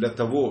для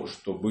того,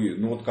 чтобы,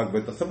 ну вот как бы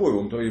это с собой,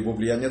 его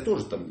влияние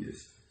тоже там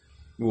есть.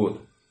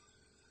 Вот.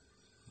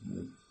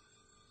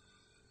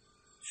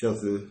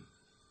 Сейчас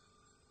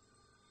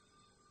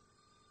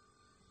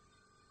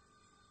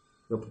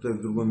я пытаюсь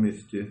в другом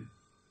месте.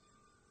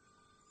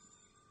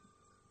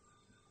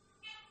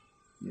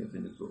 Нет, это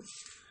не то.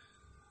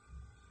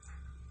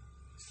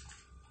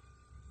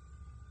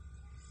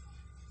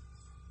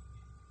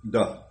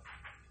 Да.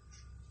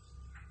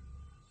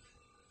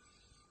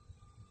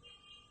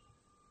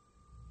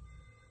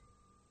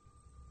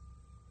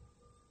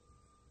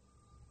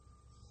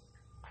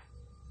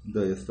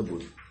 Да, я с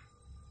тобой.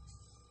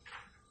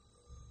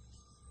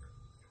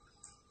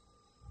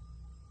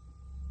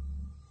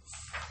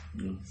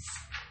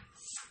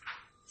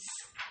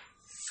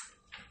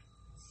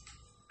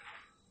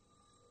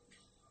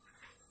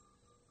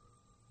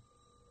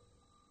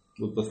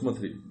 Вот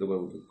посмотри, давай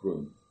вот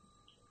откроем.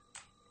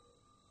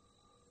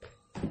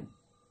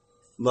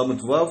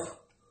 Ламет Вав,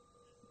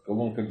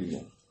 колонка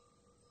Гимел.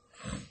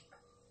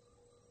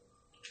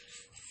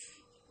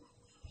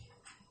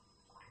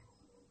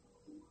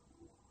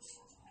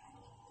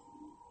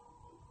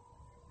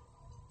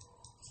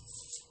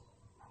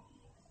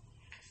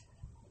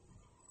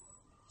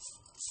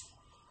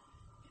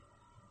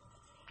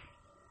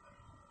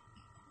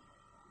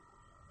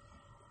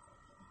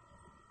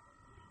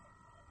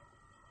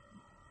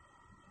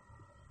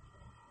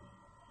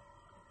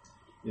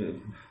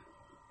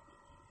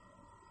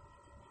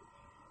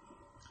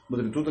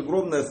 Смотри, тут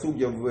огромная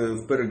судья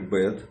в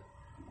Перек-Бет,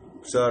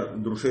 в Шар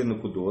Друшей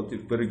Накудот и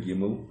в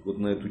Перек-Гимел, вот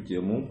на эту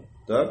тему,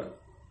 так?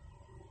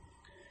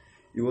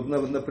 И вот,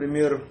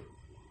 например,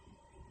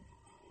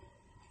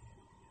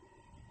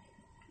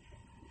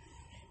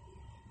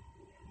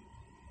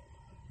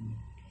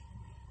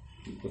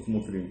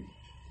 посмотрим.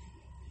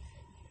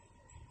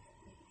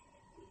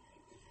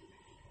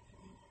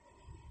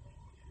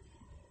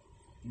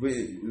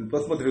 Вы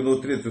посмотрите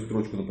на третью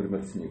строчку,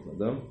 например, снизу,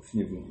 да?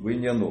 Снизу. Вы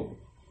не оно.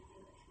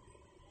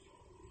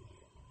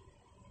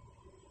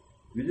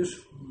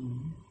 Видишь?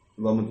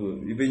 Вам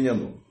это и вы не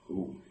оно.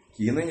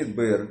 Кигененит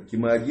бэр,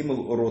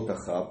 кимаагимл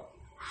оротахаб,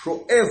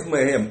 шоэв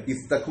мэгэм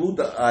из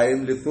таклута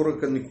аэн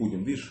лесорака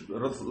никудим. Видишь,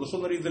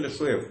 лошон ризали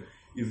шоэв.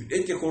 Из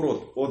этих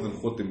урод оден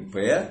хотим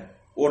п,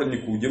 ор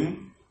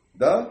никудим,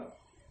 да?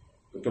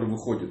 Который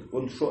выходит,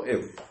 он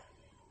шоэв.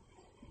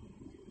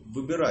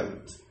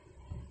 Выбирают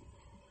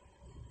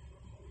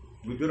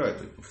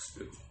от них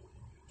свет.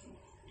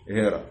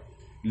 Гера.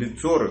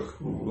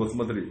 Лицорых, вот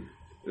смотри,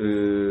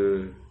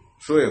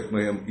 шоэв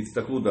мэгэм из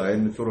таклута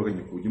аэн лесорака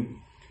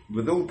никудим.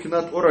 Выдал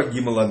пинат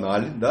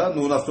орагималаналь, да,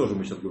 ну у нас тоже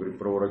мы сейчас говорим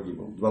про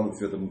орагимал, два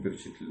цвета мы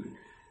перечислили.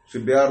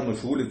 Шибиарну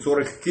шули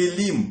цорых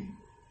келим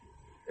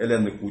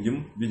эляны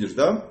кудим, видишь,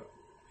 да?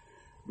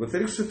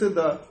 Вацарих шиты,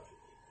 да.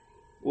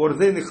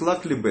 Орзейн их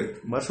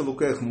лаклибет, маша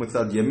лукаях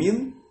мецад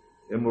ямин,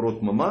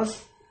 эмурот мамаш,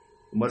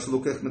 маша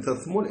лукаях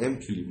мецад смоль, эм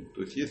келим.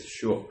 То есть есть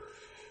еще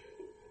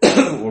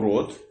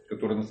урод,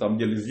 который на самом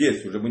деле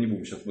здесь, уже мы не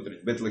будем сейчас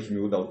смотреть, Бет-Лахим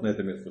Иуда, вот на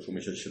это место, что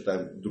мы сейчас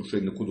считаем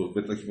Друшей Накудот,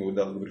 Бет-Лахим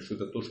Иуда говорит, что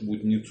это то, что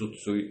будет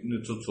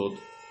Ницуцот.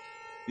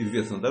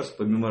 Известно, да, что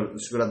помимо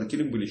Швирада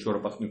Килим были еще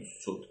Рапах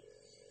Ницуцот,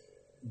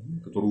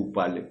 которые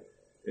упали.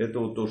 Это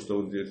вот то,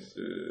 что вот здесь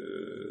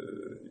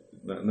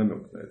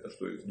намек на это,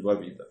 что есть два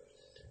вида.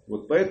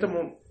 Вот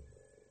поэтому,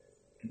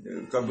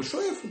 как бы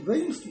Шоев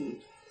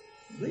заимствует.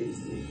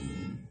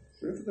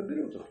 Шоев это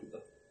берет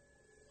оттуда.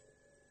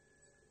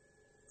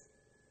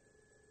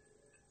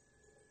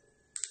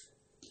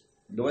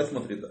 Давай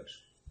смотри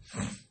дальше.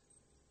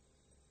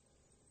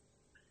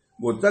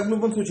 Вот, так в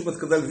любом случае мы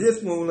сказали,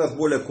 здесь у нас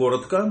более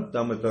коротко,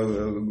 там это,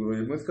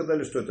 мы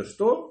сказали, что это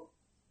что?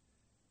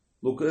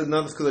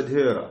 Надо сказать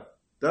гера.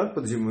 Так,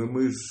 подожди,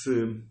 мы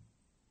же...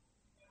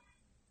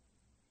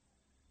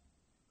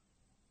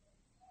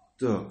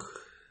 Так.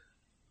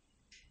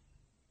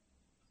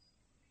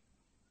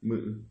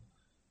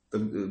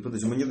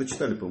 Подожди, мы не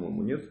дочитали,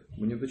 по-моему, нет?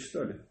 Мы не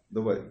дочитали.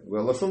 Давай.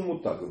 Лашон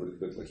мута, говорит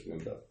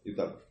Бет-Лахим, да.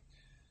 Итак.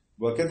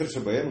 Вакедр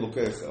шабаем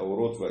лукаях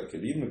аурот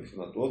вакелим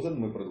мипхинатозен.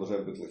 Мы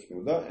продолжаем Бет-Лахим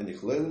Иуда.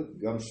 Анихлел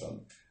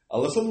гамшан.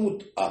 Алашон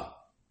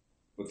мут-а.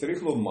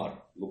 Вацарих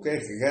ломар.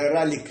 Лукаях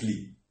гарали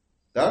кли.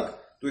 Так?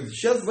 То есть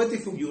сейчас в этой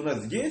суге у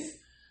нас здесь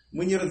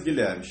мы не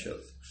разделяем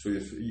сейчас, что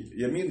есть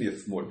ямин,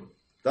 есть смоль.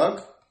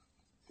 Так?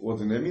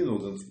 Вот и ямин,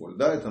 вот и смоль.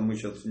 Да, это мы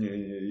сейчас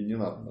не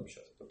надо нам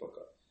сейчас это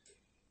пока.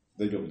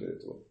 Дойдем до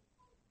этого.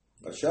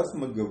 А сейчас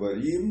мы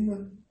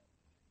говорим,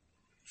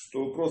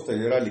 что просто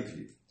гарали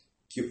кли.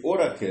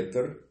 Киора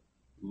кетер.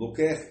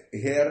 Лукех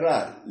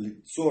гера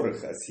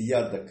лицорых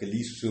асияда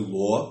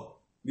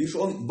клишило. Видишь,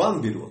 он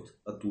бан берет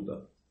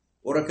оттуда.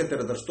 Оракетер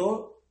это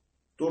что?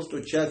 То,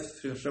 что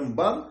часть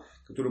шембан,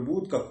 который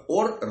будет как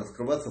ор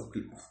раскрываться в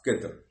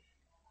кетер.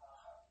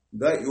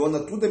 Да, и он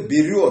оттуда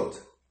берет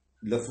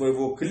для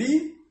своего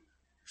кли,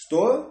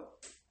 что?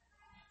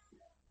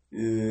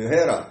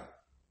 Гера.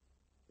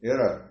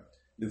 Гера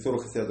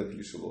лицорых асияда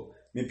клишило.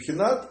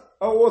 Мипхинат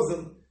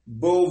аозен.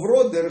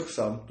 Баувро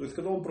дерхшам. То есть,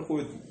 когда он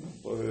проходит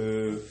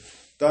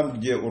там,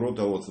 где урод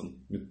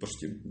аозен,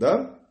 митпаштим,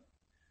 да?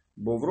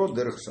 Баувро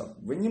дерхшам.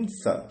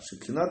 Венимца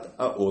шипхинат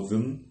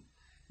аозен.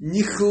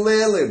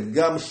 Нихлелет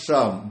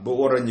гамшам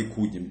баора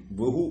никудим.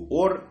 Вегу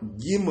ор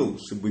гимл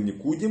шибы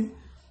никудим.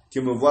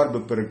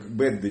 Кемыварбы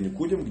перекбет да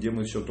никудим, где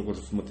мы еще только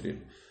что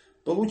смотрели.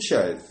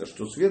 Получается,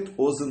 что свет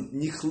озен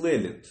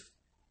нихлелет.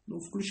 Ну,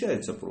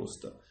 включается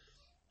просто.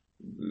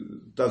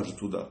 Также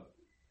туда.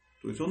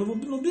 То есть он его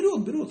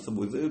берет с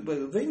собой.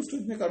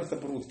 Заимствует, мне кажется,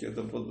 по-русски.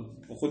 Это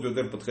походу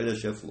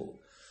подходящее слово.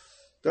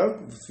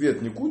 Так,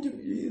 свет никудим,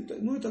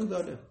 ну и так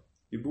далее.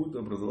 И будет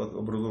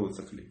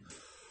образовываться кли.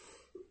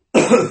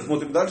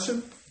 Смотрим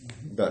дальше.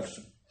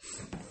 Дальше.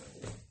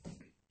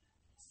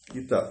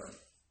 Итак.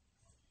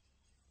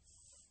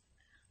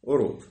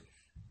 Ород.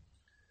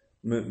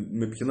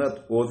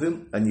 Мепхинат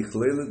озен,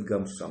 анихлелет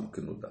гамшам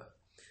кенуда.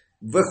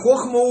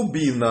 Вехохма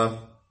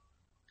убина.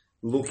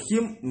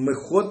 Лукхим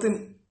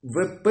мехотим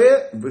ВП,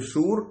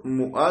 Вешур,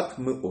 Муат,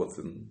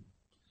 Меоцин.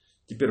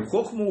 Теперь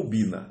хохма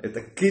убина.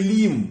 Это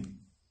келим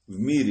в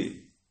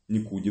мире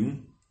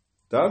никудим.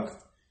 Так?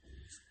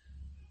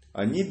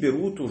 Они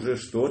берут уже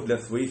что? Для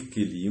своих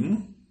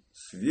келим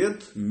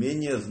свет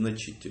менее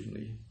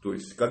значительный. То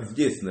есть, как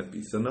здесь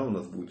написано, у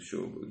нас будут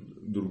еще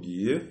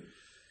другие.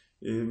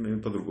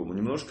 По-другому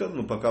немножко.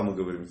 Но пока мы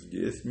говорим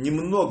здесь.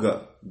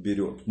 Немного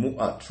берет.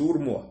 Муат, шур,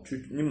 муат.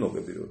 Чуть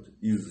немного берет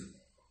из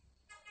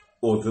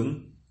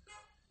Озен.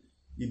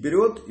 И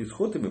берет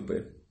исход МП.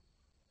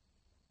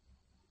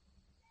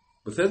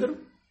 Беседер?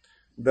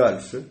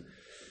 Дальше.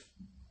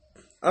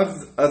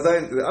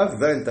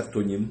 Ахзайн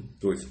тахтоним.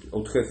 То есть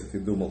от хесед и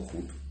до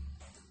малхут.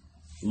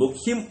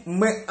 Лукхим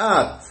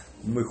меат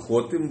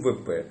мехотим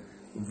ВП.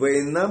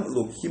 Вейнам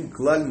лукхим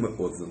клаль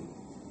меозен.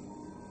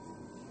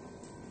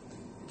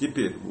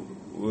 Теперь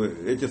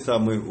эти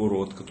самые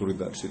урод, которые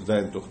дальше.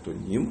 Зайн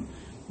тахтоним.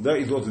 Да,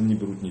 из озон не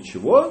берут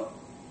ничего.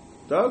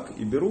 Так,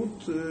 и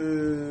берут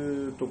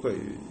только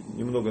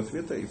немного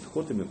света из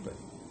хот и мепе.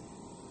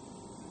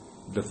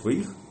 Для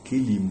своих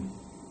келим.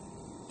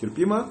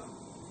 Терпимо?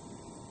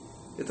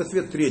 Это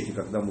свет третий,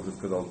 как нам уже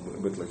сказал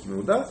Бет-Лахим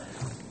Иуда.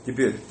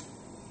 Теперь,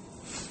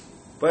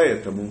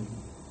 поэтому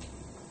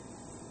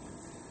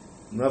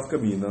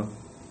навкамина.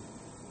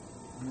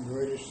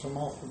 Говоришь, что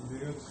Малхут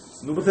берет...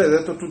 Ну,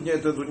 это тут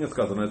не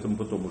сказано, это мы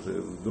потом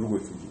уже в другой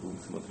судьбе будем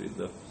смотреть,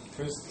 да.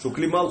 То есть, что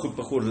клей Малхут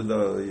похоже,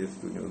 да,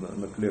 есть у него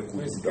на клей.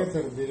 То есть да.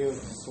 Кетер берет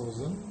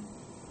Созан.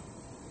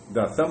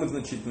 Да, самый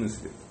значительный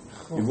свет.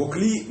 Его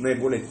кли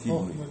наиболее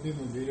сильный.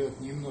 Хохмабину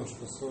берет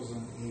немножко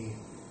Созан и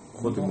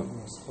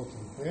много с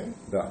Хотом П.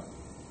 Да.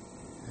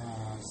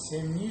 А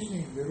 7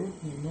 нижних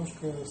берут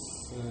немножко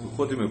с...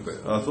 Хот и МП.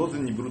 А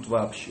Созан не берут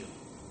вообще.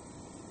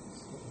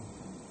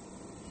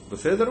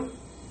 Беседер?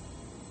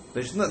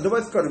 Значит,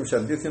 давай скажем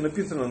сейчас, здесь не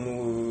написано,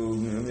 но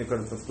мне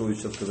кажется, стоит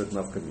сейчас сказать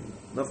навкамина.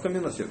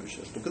 Навкамина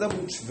следующее, что когда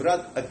будет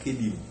швират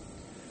акелим,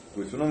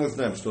 то есть мы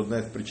знаем, что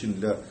одна из причин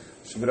для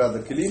швират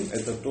акелим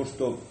это то,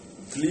 что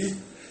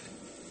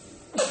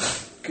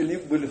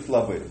келим были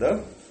слабые,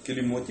 да?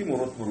 Келим муатим,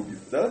 урод мурубит,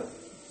 да?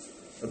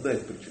 Одна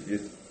из причин.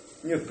 Есть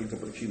несколько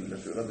причин для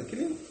швират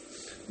акелим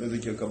на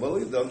языке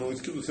каббалы, да, но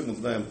из кидуса мы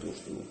знаем то,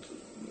 что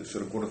вот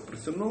широко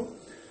распространено,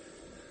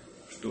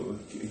 что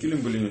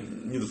келим были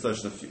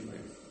недостаточно сильные.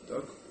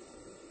 Так?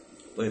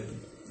 Поэтому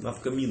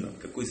навкамина,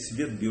 какой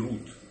свет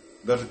берут.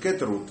 Даже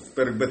кетер, вот в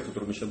перекбет,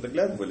 который мы сейчас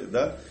доглядывали,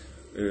 да,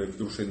 в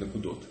Друшей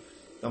Накудот,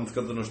 там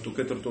сказано, что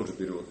кетер тоже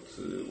берет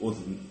от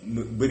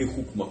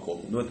берехук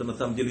макол. Но это на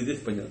самом деле здесь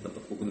понятно,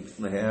 поскольку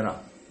написано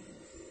геара.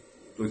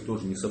 То есть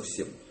тоже не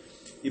совсем.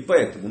 И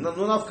поэтому,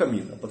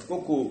 навкамина,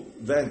 поскольку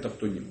зайн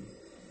тахтоним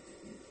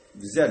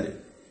взяли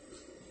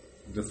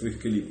для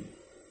своих келим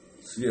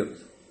свет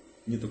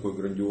не такой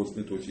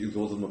грандиозный, то есть из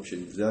озон вообще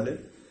не взяли.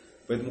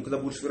 Поэтому, когда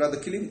будет швирада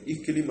келим,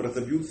 их келим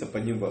разобьются по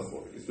ним в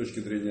ахор. И с точки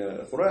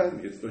зрения Хураем,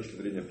 и с точки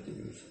зрения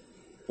Птимиуса.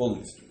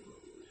 Полностью.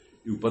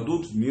 И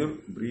упадут в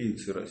мир Брии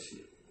и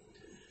России.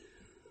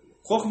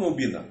 Хохма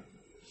убина.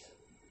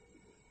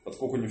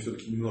 Поскольку они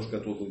все-таки немножко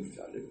от озон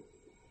взяли.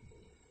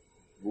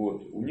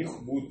 Вот. У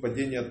них будет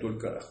падение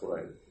только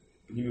Ахураем.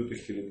 Пнемют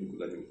их келим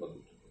никуда не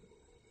упадут.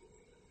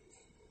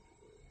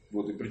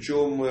 Вот. И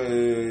причем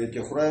эти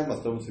Ахураем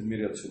останутся в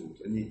мире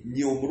Ацилут. Они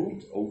не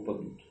умрут, а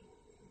упадут.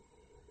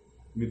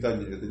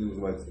 Метание, это не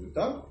называется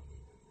мета,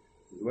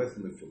 называется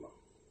нафила.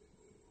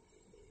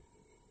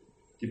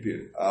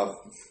 Теперь, а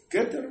в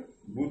кетер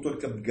будет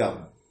только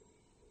бгам.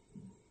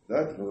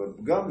 Да, это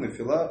называется бгам,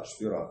 нафила,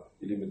 швира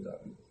или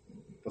мета.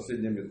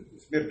 Последняя мета.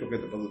 Смерть только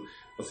это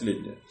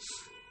последняя.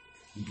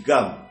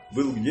 Бгам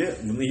был где?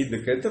 В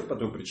наиде кетер по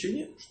той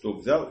причине, что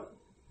взял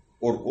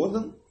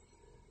ор-одан,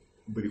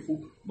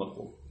 брехук,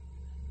 макол.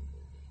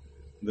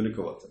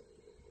 Далековато.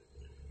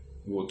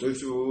 Вот, то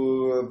есть,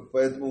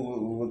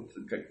 поэтому вот,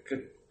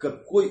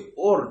 какой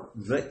ор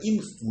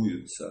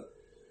заимствуется,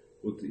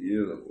 вот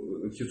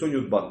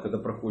хисониус бан, когда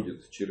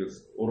проходит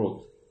через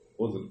урод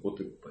озен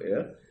от ИП,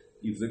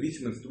 и в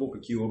зависимости от того,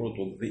 какие урод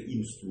он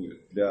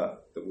заимствует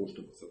для того,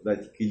 чтобы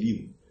создать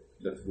келим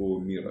для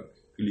своего мира,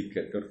 кли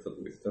кетер с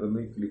одной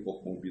стороны, кли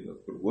хохмаубина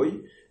с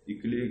другой, и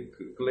клей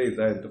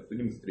зайн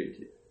таптоним с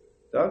третьей,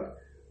 так,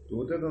 то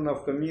вот это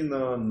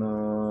навкамина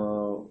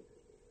на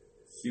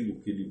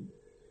силу келим.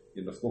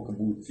 И насколько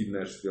будет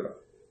сильная швира.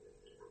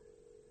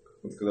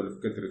 Как мы сказали,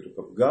 в кетере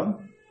только в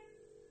гам,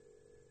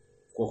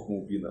 в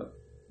хохмаубина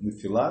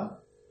нафила,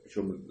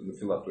 причем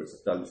нафила, то есть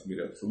остались в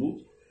мире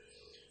ацилут,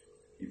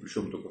 и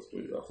причем только в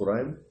той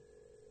ахураем.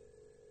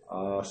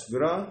 А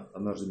швира,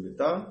 она же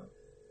мета,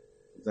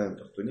 займ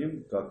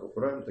тахтоним, как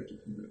ахураем, так и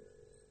пнемют.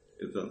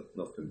 Это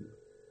навкамина.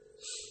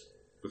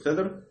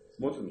 Беседер?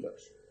 Смотрим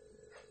дальше.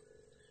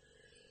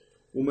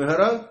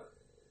 Умегара.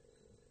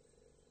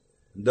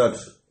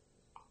 Дальше.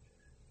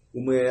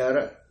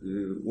 Умегерат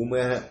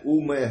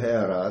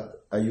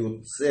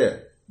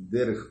аюце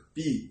дерех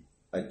пи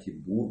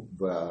атибур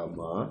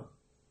баама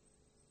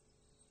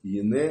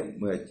ине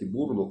мы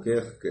атибур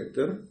локех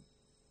кетер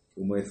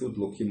умайсут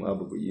локим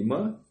аба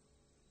има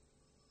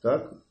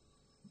так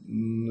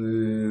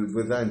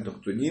везайн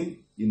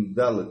тохтоним им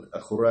далет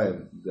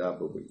ахураем да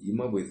аба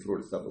има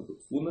вейсроль саба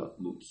бецуна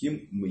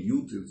локим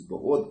мьют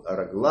избаод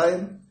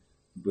араглаем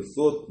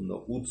бесот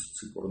науц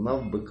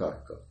ципурнав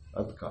бекарка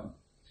откам.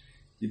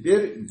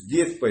 Теперь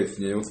здесь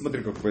пояснение. Вот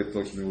смотри, как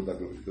Бет-Лахим Иуда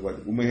говорит. Давай.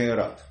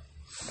 Умегерат.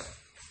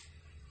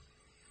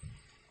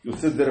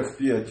 Юсе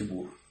дерахпи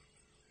атибур.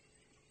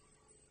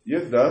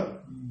 Есть,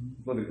 да?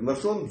 Смотри.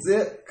 Лашон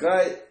дзе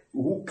кай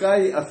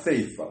гукай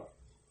асейфа.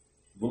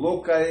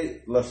 Вело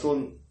кай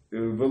лашон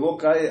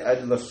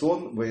аль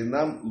лашон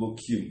вайнам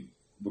луким.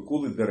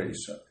 Бекулы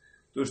дерейша.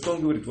 То есть, что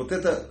он говорит? Вот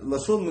это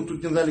лашон, мы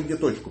тут не знали, где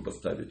точку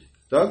поставить.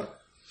 Так?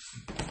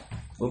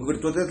 Он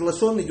говорит, вот этот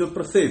лашон идет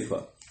про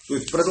сейфа. То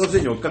есть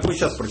продолжение, вот как мы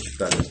сейчас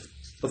прочитали.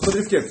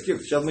 Посмотри в текст.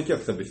 Сейчас мы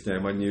текст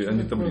объясняем, а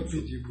не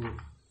таблицу.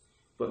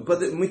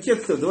 Мы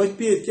текст, давай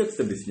текст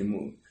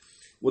объясним.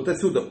 Вот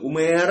отсюда.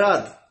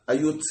 Умеярат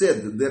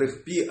аюцед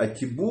дерехпи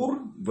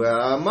атибур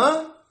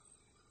ваама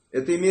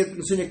это имеет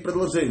отношение к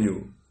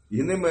продолжению.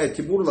 Генема,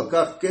 Тибур,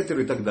 Лаках, Кетер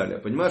и так далее.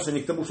 Понимаешь, а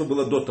не к тому, что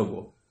было до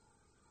того.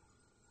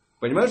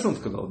 Понимаешь, что он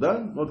сказал,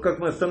 да? Вот как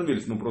мы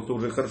остановились, мы просто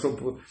уже хорошо,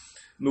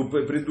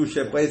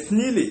 предыдущее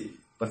пояснили,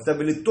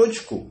 поставили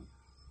точку,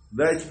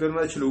 да, и теперь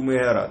начали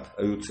умеярат,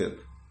 аюцет.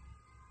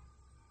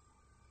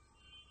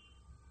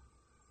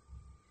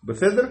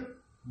 Беседер?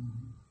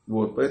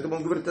 Вот, поэтому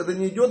он говорит, это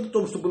не идет о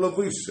том, что было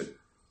выше,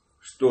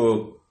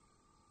 что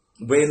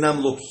вейнам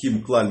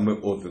локхим клаль мы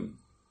озен.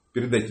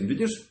 Перед этим,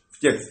 видишь, в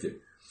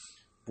тексте.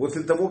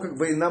 После того, как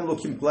вейнам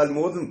локхим клаль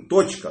мы озен,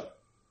 точка.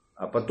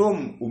 А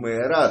потом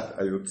умеярат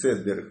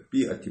аюцет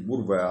дерхпи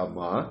атибур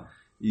ваама.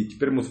 И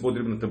теперь мы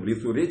смотрим на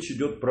таблицу. Речь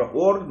идет про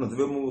ор,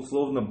 назовем его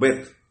условно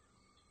бет.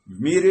 В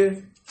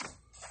мире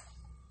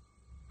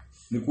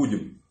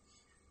никудим.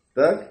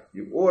 Так,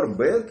 и ор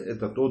бет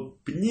это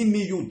тот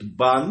пнимиют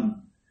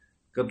бан,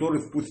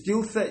 который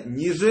спустился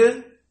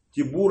ниже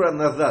тибура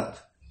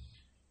назад.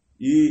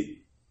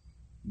 И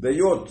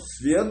дает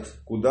свет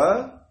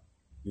куда?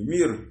 В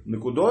мир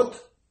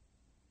никудот,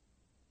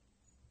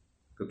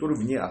 который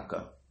вне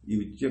ака.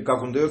 И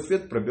как он дает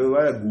свет,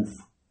 пробивая гуф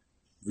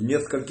в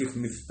нескольких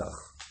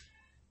местах.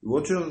 И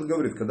вот что он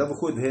говорит, когда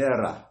выходит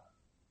геара,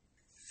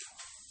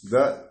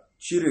 да,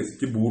 через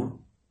тибур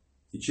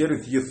и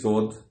через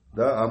есод,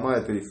 да, ама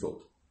это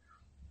есод.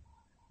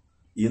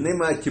 И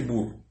нема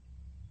тибур,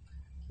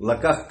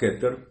 лаках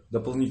кетер,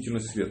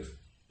 дополнительный свет.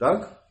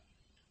 Так?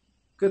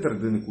 Кетер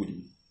да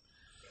никудим.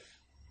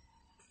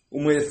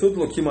 Умеесуд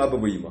локим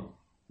абаваима.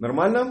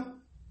 Нормально?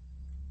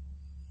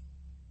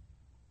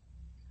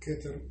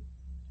 Кетер,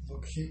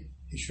 локхим.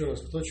 Еще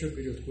раз, кто что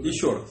берет? Куда?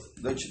 Еще раз.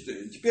 Значит,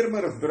 теперь мы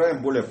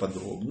разбираем более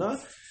подробно,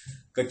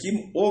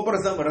 каким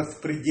образом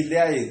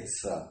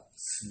распределяется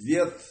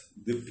свет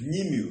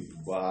депнимиют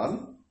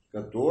бан,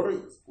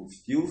 который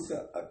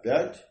спустился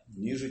опять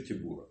ниже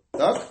тибура.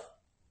 Так?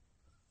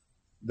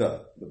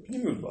 Да,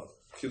 депнимиют бан.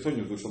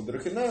 Хисонис вышел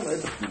Драхинаем, а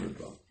это депнимиют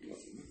бан.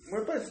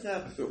 Мы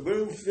поясняем, все.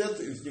 Был свет,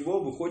 из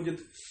него выходит,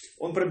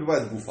 он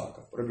пробивает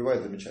гуфака,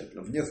 пробивает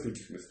замечательно, в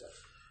нескольких местах.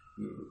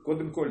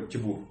 Кодем коль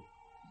тибур.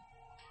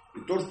 И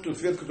тот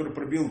свет, который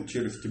пробил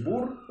через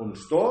тибур, он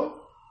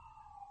что?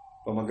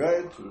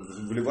 Помогает,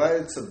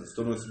 вливается,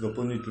 становится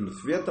дополнительным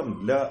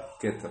светом для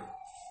кетер,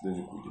 для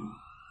никудим.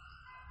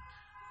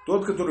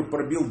 Тот, который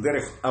пробил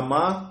дерех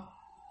ама,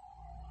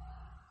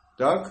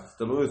 так,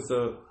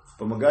 становится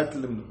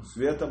вспомогательным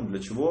светом для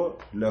чего?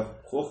 Для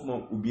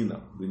хохма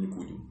убина, для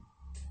никудим.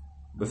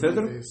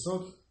 Беседер?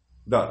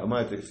 Да,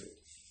 ама это исот.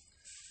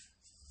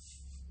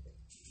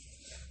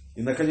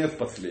 И, наконец,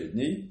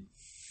 последний.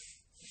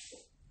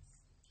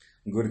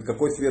 Он говорит,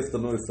 какой свет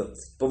становится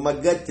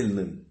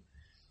вспомогательным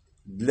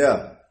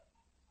для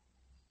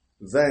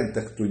зайн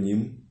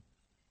тахтуним.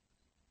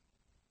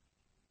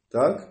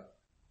 Так?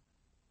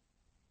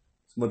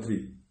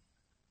 Смотри.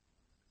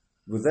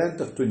 В зайн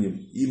тахтуним.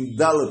 Им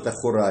дал это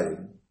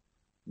хораем.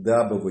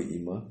 Дабава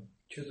има.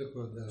 Что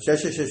такое да?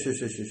 Сейчас,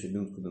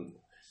 минутку.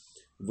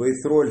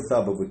 Вейсроль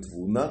сабавы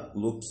твуна.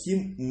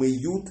 Лукхим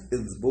мыют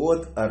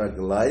эцбот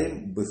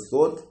араглаем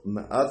бесот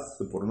наас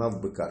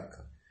сапурнав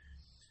быкарка.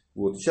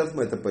 Вот, сейчас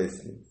мы это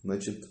поясним.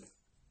 Значит,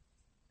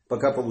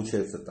 пока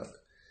получается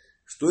так.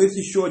 Что есть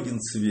еще один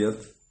свет,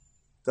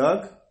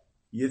 так,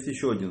 есть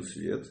еще один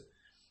свет,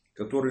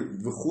 который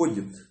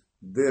выходит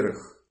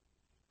дерех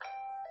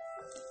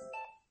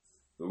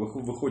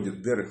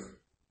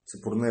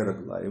цепурней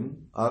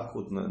раглаем, ак,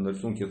 вот на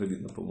рисунке это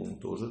видно, по-моему,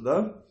 тоже,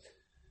 да,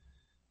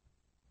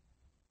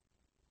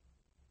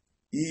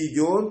 и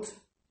идет,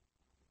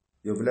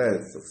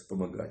 является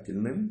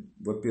вспомогательным,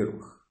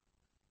 во-первых,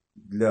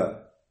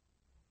 для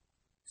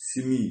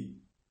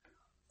 7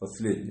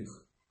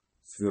 последних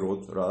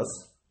сферот, раз,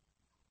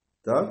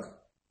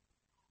 так,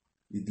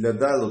 и для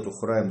дайлот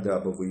ухраем де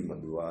абавыима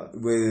 2,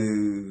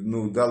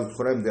 дайлот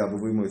ухраем де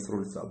абавыима и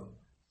сроль саба.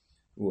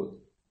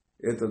 Вот.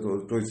 Это,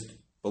 то есть,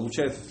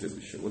 получается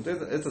следующее. Вот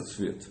этот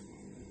цвет,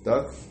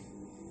 так,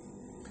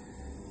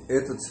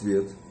 этот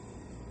цвет,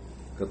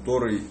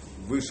 который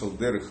вышел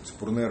дерех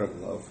цпурнера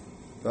глав,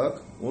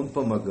 так, он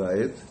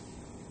помогает,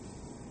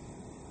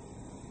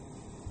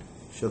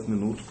 сейчас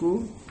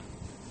минутку,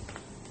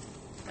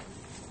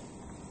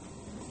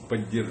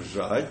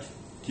 поддержать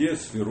те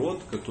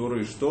сферот,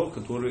 которые что?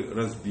 Которые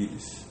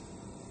разбились.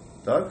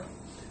 Так?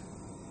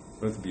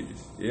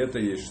 Разбились. И это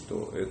есть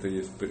что? Это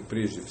есть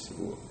прежде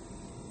всего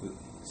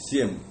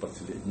 7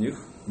 последних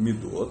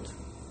медот.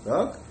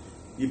 Так?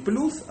 И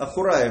плюс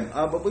ахураем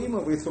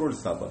абабаима вейсроль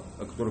саба,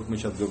 о которых мы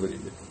сейчас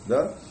говорили.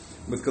 Да?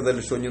 Мы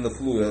сказали, что они на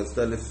флуе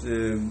остались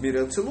в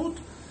мире ацилут,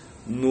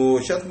 но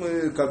сейчас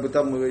мы, как бы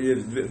там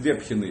есть две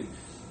пхины.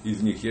 Из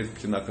них есть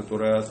пхина,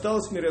 которая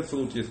осталась в мире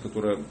ацилут, есть,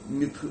 которая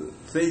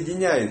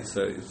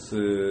соединяется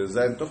с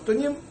зайн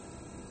тохтоним.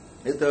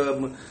 Это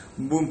мы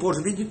будем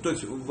позже видеть. То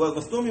есть в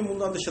основном ему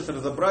надо сейчас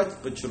разобрать,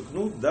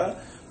 подчеркнуть, да,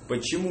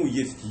 почему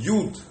есть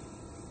юд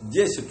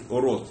 10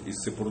 орот из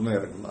сепурней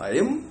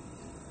раглаем,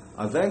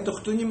 а зайн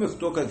тохтоним их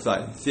только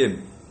зайн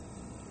 7.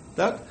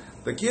 Так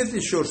есть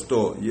еще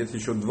что? Есть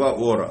еще 2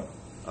 ора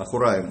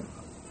ахураем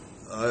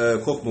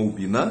хохма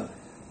убина.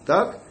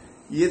 Так?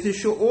 есть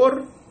еще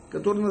ор,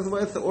 который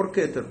называется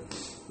ор-кетер.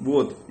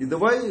 Вот. И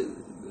давай,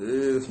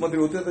 смотри,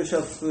 вот это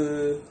сейчас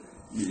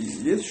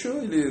есть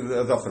еще или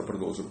завтра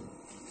продолжим?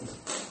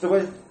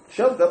 Давай,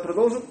 сейчас, да,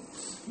 продолжим?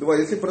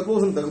 Давай, если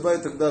продолжим,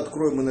 тогда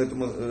откроем мы на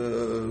этом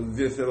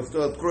здесь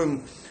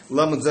откроем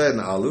ламет зайн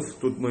алеф.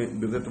 Тут мы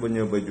без этого не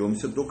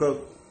обойдемся. Только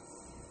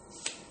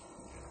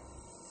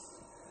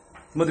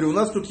смотри, у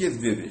нас тут есть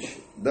две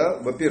вещи.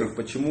 Да? Во-первых,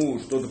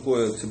 что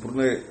такое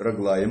ципурней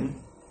раглаим.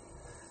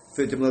 С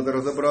этим надо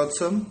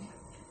разобраться.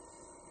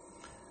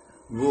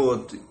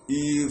 Вот.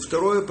 И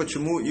второе,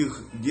 почему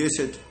их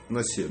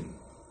 10/7.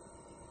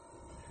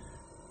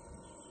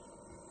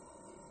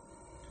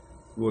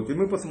 Вот. И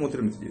мы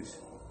посмотрим здесь.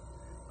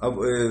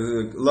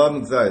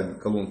 Ламет зайн,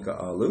 колонка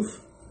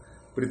алеф.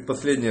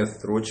 Предпоследняя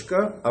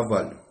строчка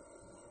аваль.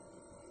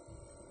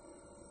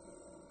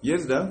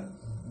 Есть, да?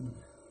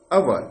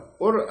 Аваль.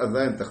 Ор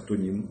азайн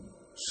тахтуним.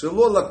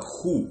 Шело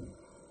лакху.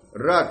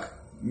 Рак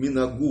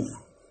минагуф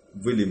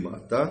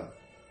велимата.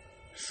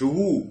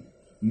 Шгу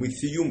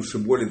мысиюм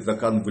шиболит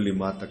закан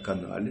велимата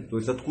канале. То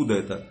есть откуда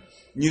это?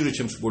 Ниже,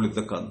 чем шиболит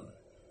закан.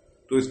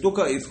 То есть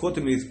только исход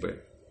и МСП.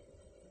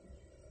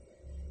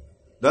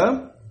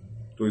 Да?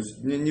 То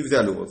есть не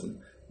взяли вот.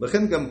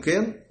 Лахен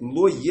гамкен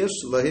ло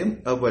еш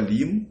лагем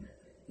авалим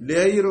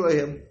леаир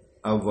лагем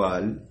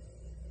аваль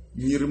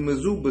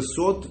нирмезу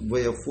бесот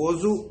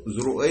ваяфозу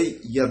зруэй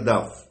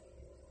ядав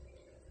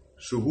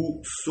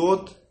шгу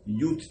сот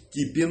ют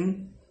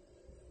типин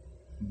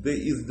де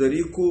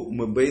издарику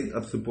мебейн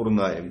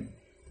аципурнаем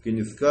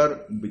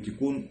кенискар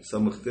бетикун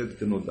самахтет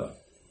кенуда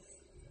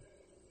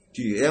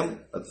тиэм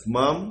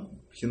ацмам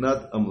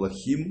пхинат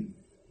амлахим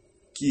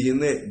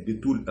кигене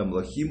битуль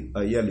амлахим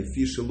аяли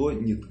фишело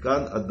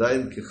ниткан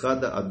адайн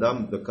кехада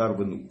адам дакар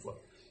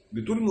венуква.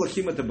 Битуль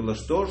амлахим это было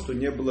что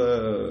не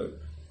было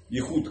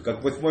ихуд,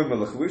 как 8-й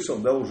мелах вышел,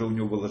 да, уже у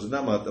него была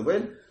жена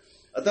Маатавель,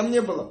 а там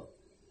не было.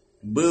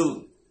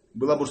 Было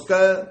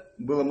мужское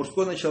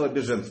начало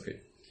без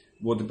женской.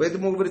 Вот, и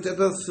поэтому, говорит,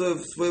 это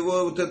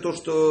своего вот это то,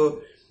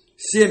 что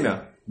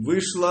семя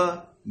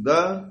вышло,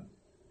 да,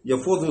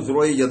 яфозу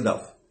зрои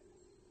ядав.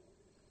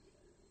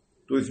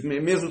 То есть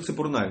между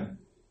ципурнами.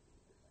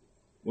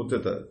 Вот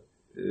это.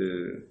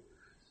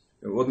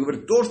 Он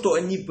говорит, то, что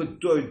они,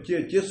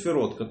 те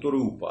сферот,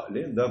 которые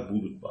упали, да,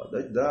 будут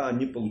падать, да,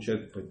 они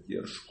получают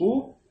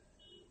поддержку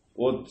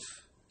от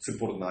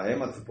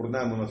ципурнаем. А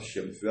ципурнаем у нас с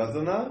чем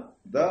связано?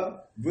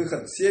 Да,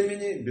 выход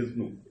семени без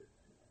нуквы.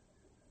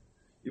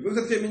 И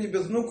выход семени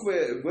без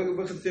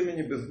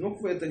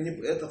нуквы,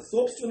 это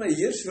собственно и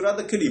есть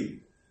швирада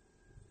клим.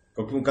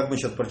 Как мы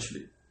сейчас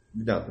прочли.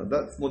 Понятно,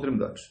 да? Смотрим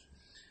дальше.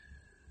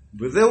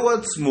 Везеу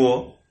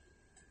ацмо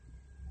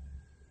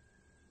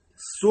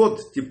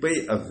сот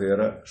типей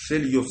азера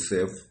шель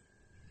Йосеф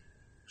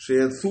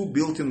шеяцу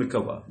билти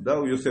накава.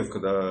 Да, у Йосеф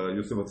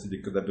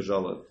Ацидик, когда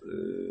бежал от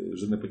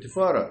жены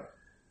Патифара,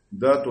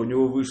 да, то у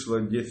него вышло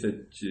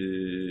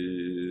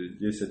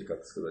 10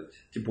 как сказать,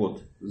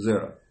 типот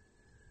зера.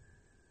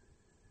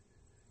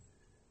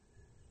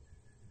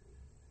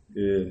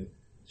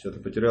 Сейчас я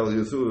потерял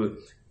Йосеф.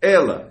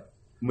 Эла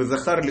мы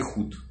захар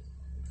лихут.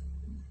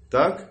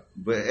 Так,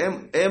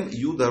 ВМ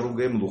юда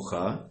ругаем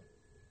луха.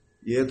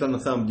 И это на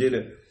самом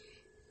деле,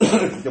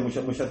 хотя мы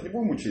сейчас не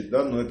будем учить,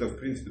 да, но это в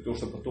принципе то,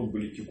 что потом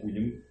были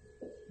тикуним.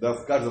 Да,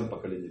 в каждом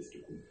поколении есть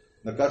тикун.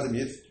 На каждом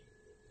есть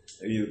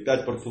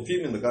 5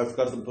 парцуфим, в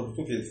каждом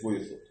парцуфе есть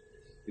свой исход.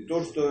 И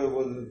то, что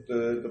вот,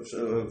 это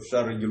в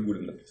Шаре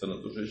Гильгуле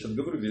написано, то, что я сейчас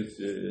говорю, здесь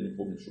я не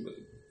помню, что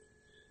это.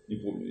 Не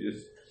помню.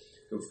 Есть,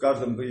 в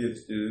каждом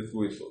есть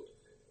свой исход.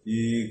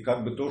 И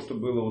как бы то, что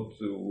было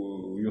вот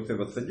у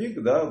Йосефа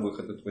Цадик, да,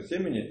 выход этого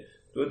семени,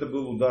 то это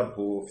был удар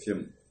по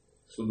всем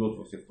судот,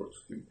 во всех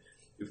парцуфим.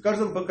 И в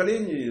каждом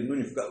поколении, ну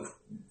не в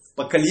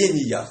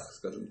поколениях,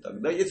 скажем так,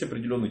 да, есть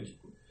определенный тип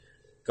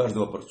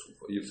каждого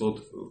парцуфа,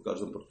 исход в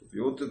каждом парцуфе. И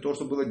вот то,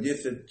 что было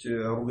 10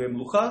 ругаем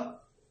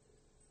луха,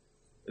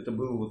 это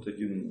был вот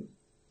один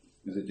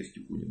из этих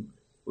типунин.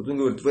 Вот он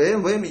говорит,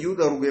 вм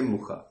юда ругаем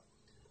луха.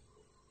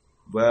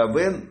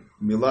 Вавен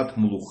милат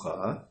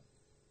млуха.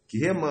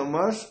 Кигем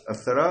мамаш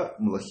асара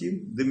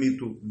млахим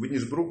демиту.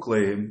 Вынишбру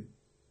клеем.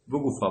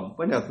 Вагуфам.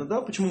 Понятно,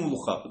 да? Почему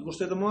млуха? Потому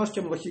что это мамаш,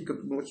 те млахим,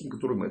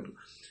 которые мэту.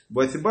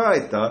 Васиба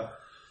это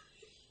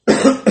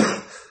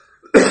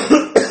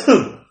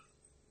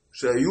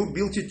шаю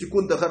билти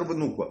тикун дахар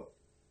вануква.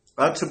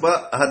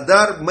 Ачба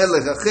гадар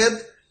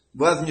мелехахед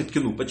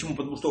вазниткину. Почему?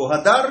 Потому что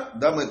гадар,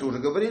 да, мы это уже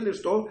говорили,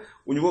 что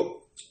у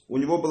него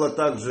было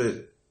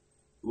также,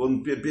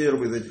 он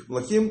первый из этих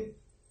млахим,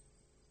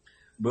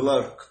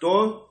 была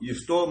кто и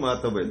что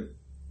Маатавель.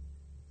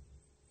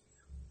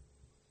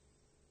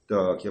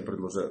 Так, я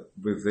продолжаю.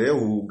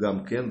 Везеу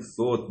гамкен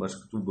сот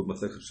машктуб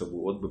бамасехет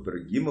шавуот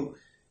беперегимов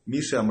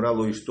Миша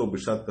амрало и что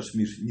бешат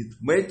ташмиш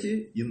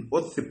нитмети ин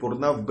от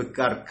сепурнав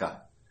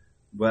бекарка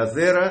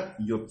вазера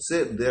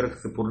йоце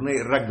дерх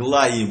сепурней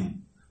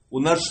раглаим. У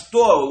нас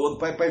что? Он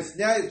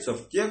поясняется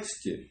в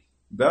тексте,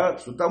 да,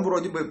 что там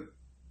вроде бы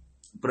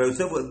про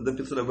Йосефа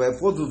написано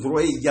 «Ваяфозу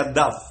зруэй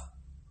ядав».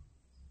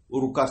 В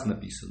руках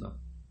написано.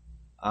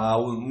 А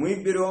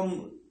мы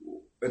берем,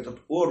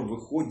 этот ор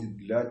выходит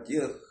для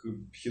тех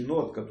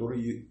пхинот,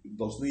 которые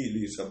должны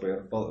или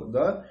шабер,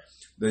 да,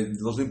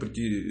 должны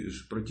пройти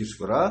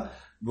швара,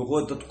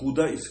 выходит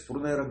откуда? Из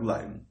сифурной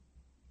раглаем.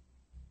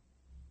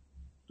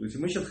 То есть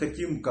мы сейчас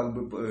хотим как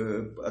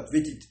бы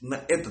ответить на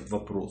этот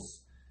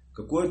вопрос.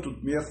 Какое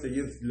тут место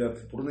есть для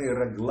сифурной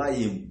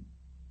раглаем?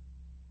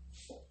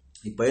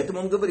 И поэтому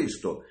он говорит,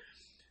 что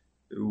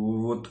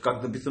вот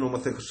как написано в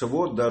Масеха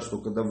Шавот, да,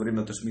 что когда во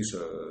время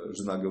Ташмиша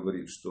жена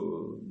говорит,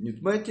 что не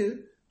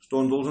тмайте, что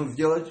он должен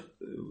сделать,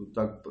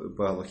 так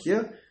по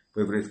Аллахе,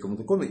 по еврейскому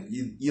закону,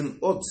 ин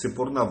от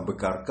сипурнав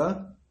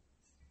бекарка,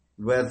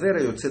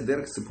 веазера йоце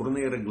дерх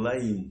сипурней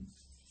реглаим.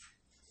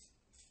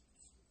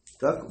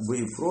 Так,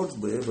 вейфродж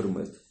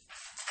беэвермет.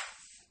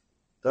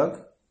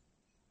 Так?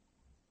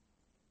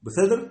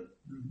 Беседер?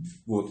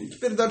 Вот. И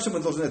теперь дальше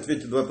мы должны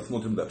ответить. Давай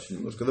посмотрим дальше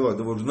немножко. Давай,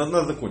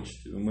 надо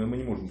закончить. Мы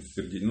не можем в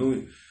середине.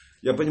 Ну,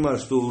 я понимаю,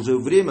 что уже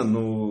время,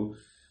 но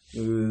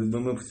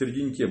мы в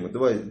середине темы.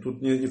 Давай,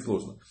 тут не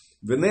сложно.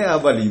 Вене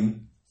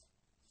авалим,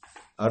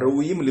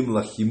 арауим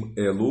лимлахим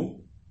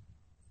элу,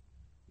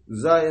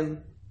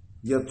 заин,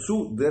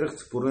 яцу дерх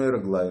ципурней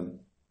раглаем,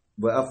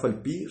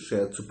 вафальпи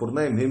ше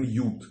ципурнаем гем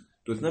ют.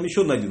 То есть нам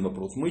еще на один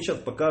вопрос. Мы сейчас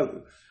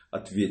пока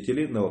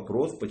ответили на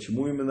вопрос,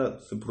 почему именно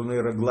ципурней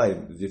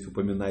раглаем здесь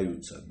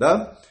упоминаются.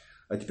 Да?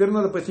 А теперь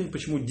надо пояснить,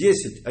 почему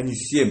 10, а не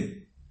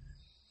 7.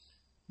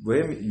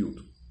 Вэм ют.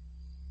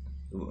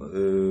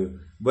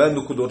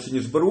 Вэм кудот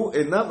шинишбару,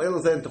 и нам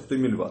эла зайн тахтой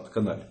мильват.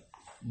 Канале.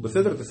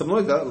 Беседер, ты со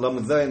мной, да?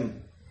 Лам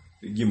зайн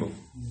гимов.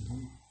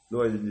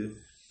 Давай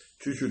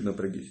чуть-чуть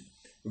напрягись.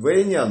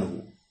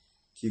 Вэйнянгу.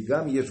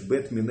 Кигам еш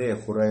бет минея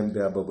хураем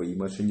де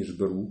абаваима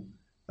шинишбару.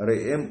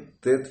 Рэм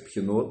тет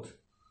пхинот.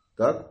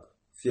 Так?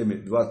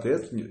 7, 2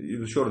 тет. И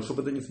еще раз,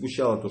 чтобы это не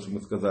смущало то, что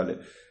мы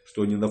сказали,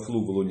 что они на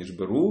флу в лониш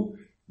беру.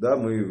 Да,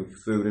 мы в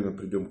свое время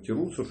придем к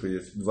Тирусу, что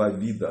есть два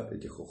вида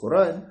этих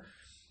охураем,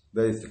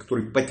 да, есть,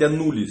 которые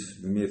потянулись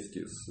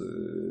вместе с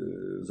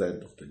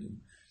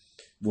Зайнтухтаним.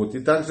 Вот, и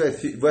также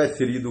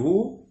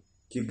Васиридгу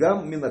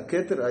Кигам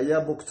Минакетер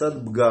Ая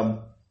Бокцат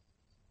Бгам.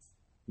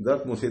 Да,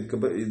 потому что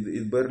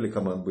Идберли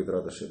команд будет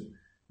радашем.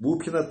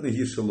 Бупхинат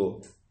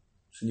Нагишело.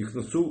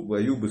 Шнихнасу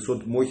ваю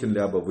бысот мохин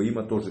ляба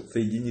воима тоже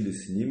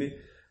соединились с ними.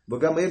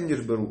 Багам эм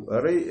нишберу,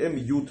 арей эм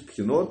ют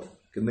пхинот,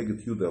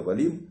 кенегет юда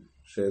авалим,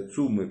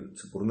 шеяцу мы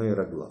ципурней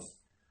раглас.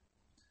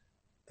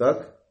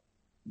 Так,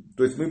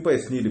 то есть мы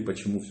пояснили,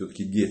 почему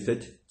все-таки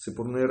 10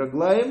 ципурней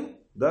раглаем,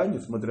 да,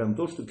 несмотря на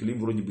то, что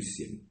келим вроде бы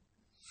 7.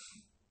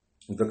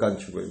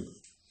 Заканчиваем.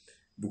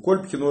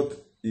 Буколь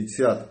пхинот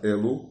итсиат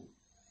элу,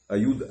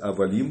 аюд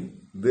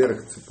авалим,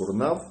 дерех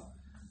ципурнав,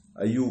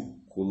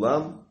 аю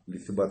кулам,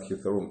 лисибат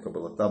хисарон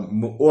кабала, там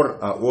мор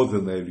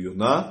аозена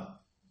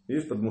ильюна,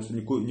 видишь, потому что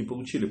не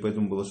получили,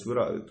 поэтому была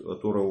швира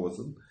от ора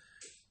озен.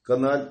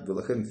 Каналь,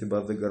 велахен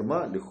сибат зе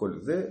гарма,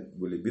 лихоль зе,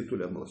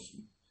 вылибитуля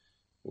млашим.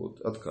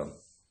 Вот, откан.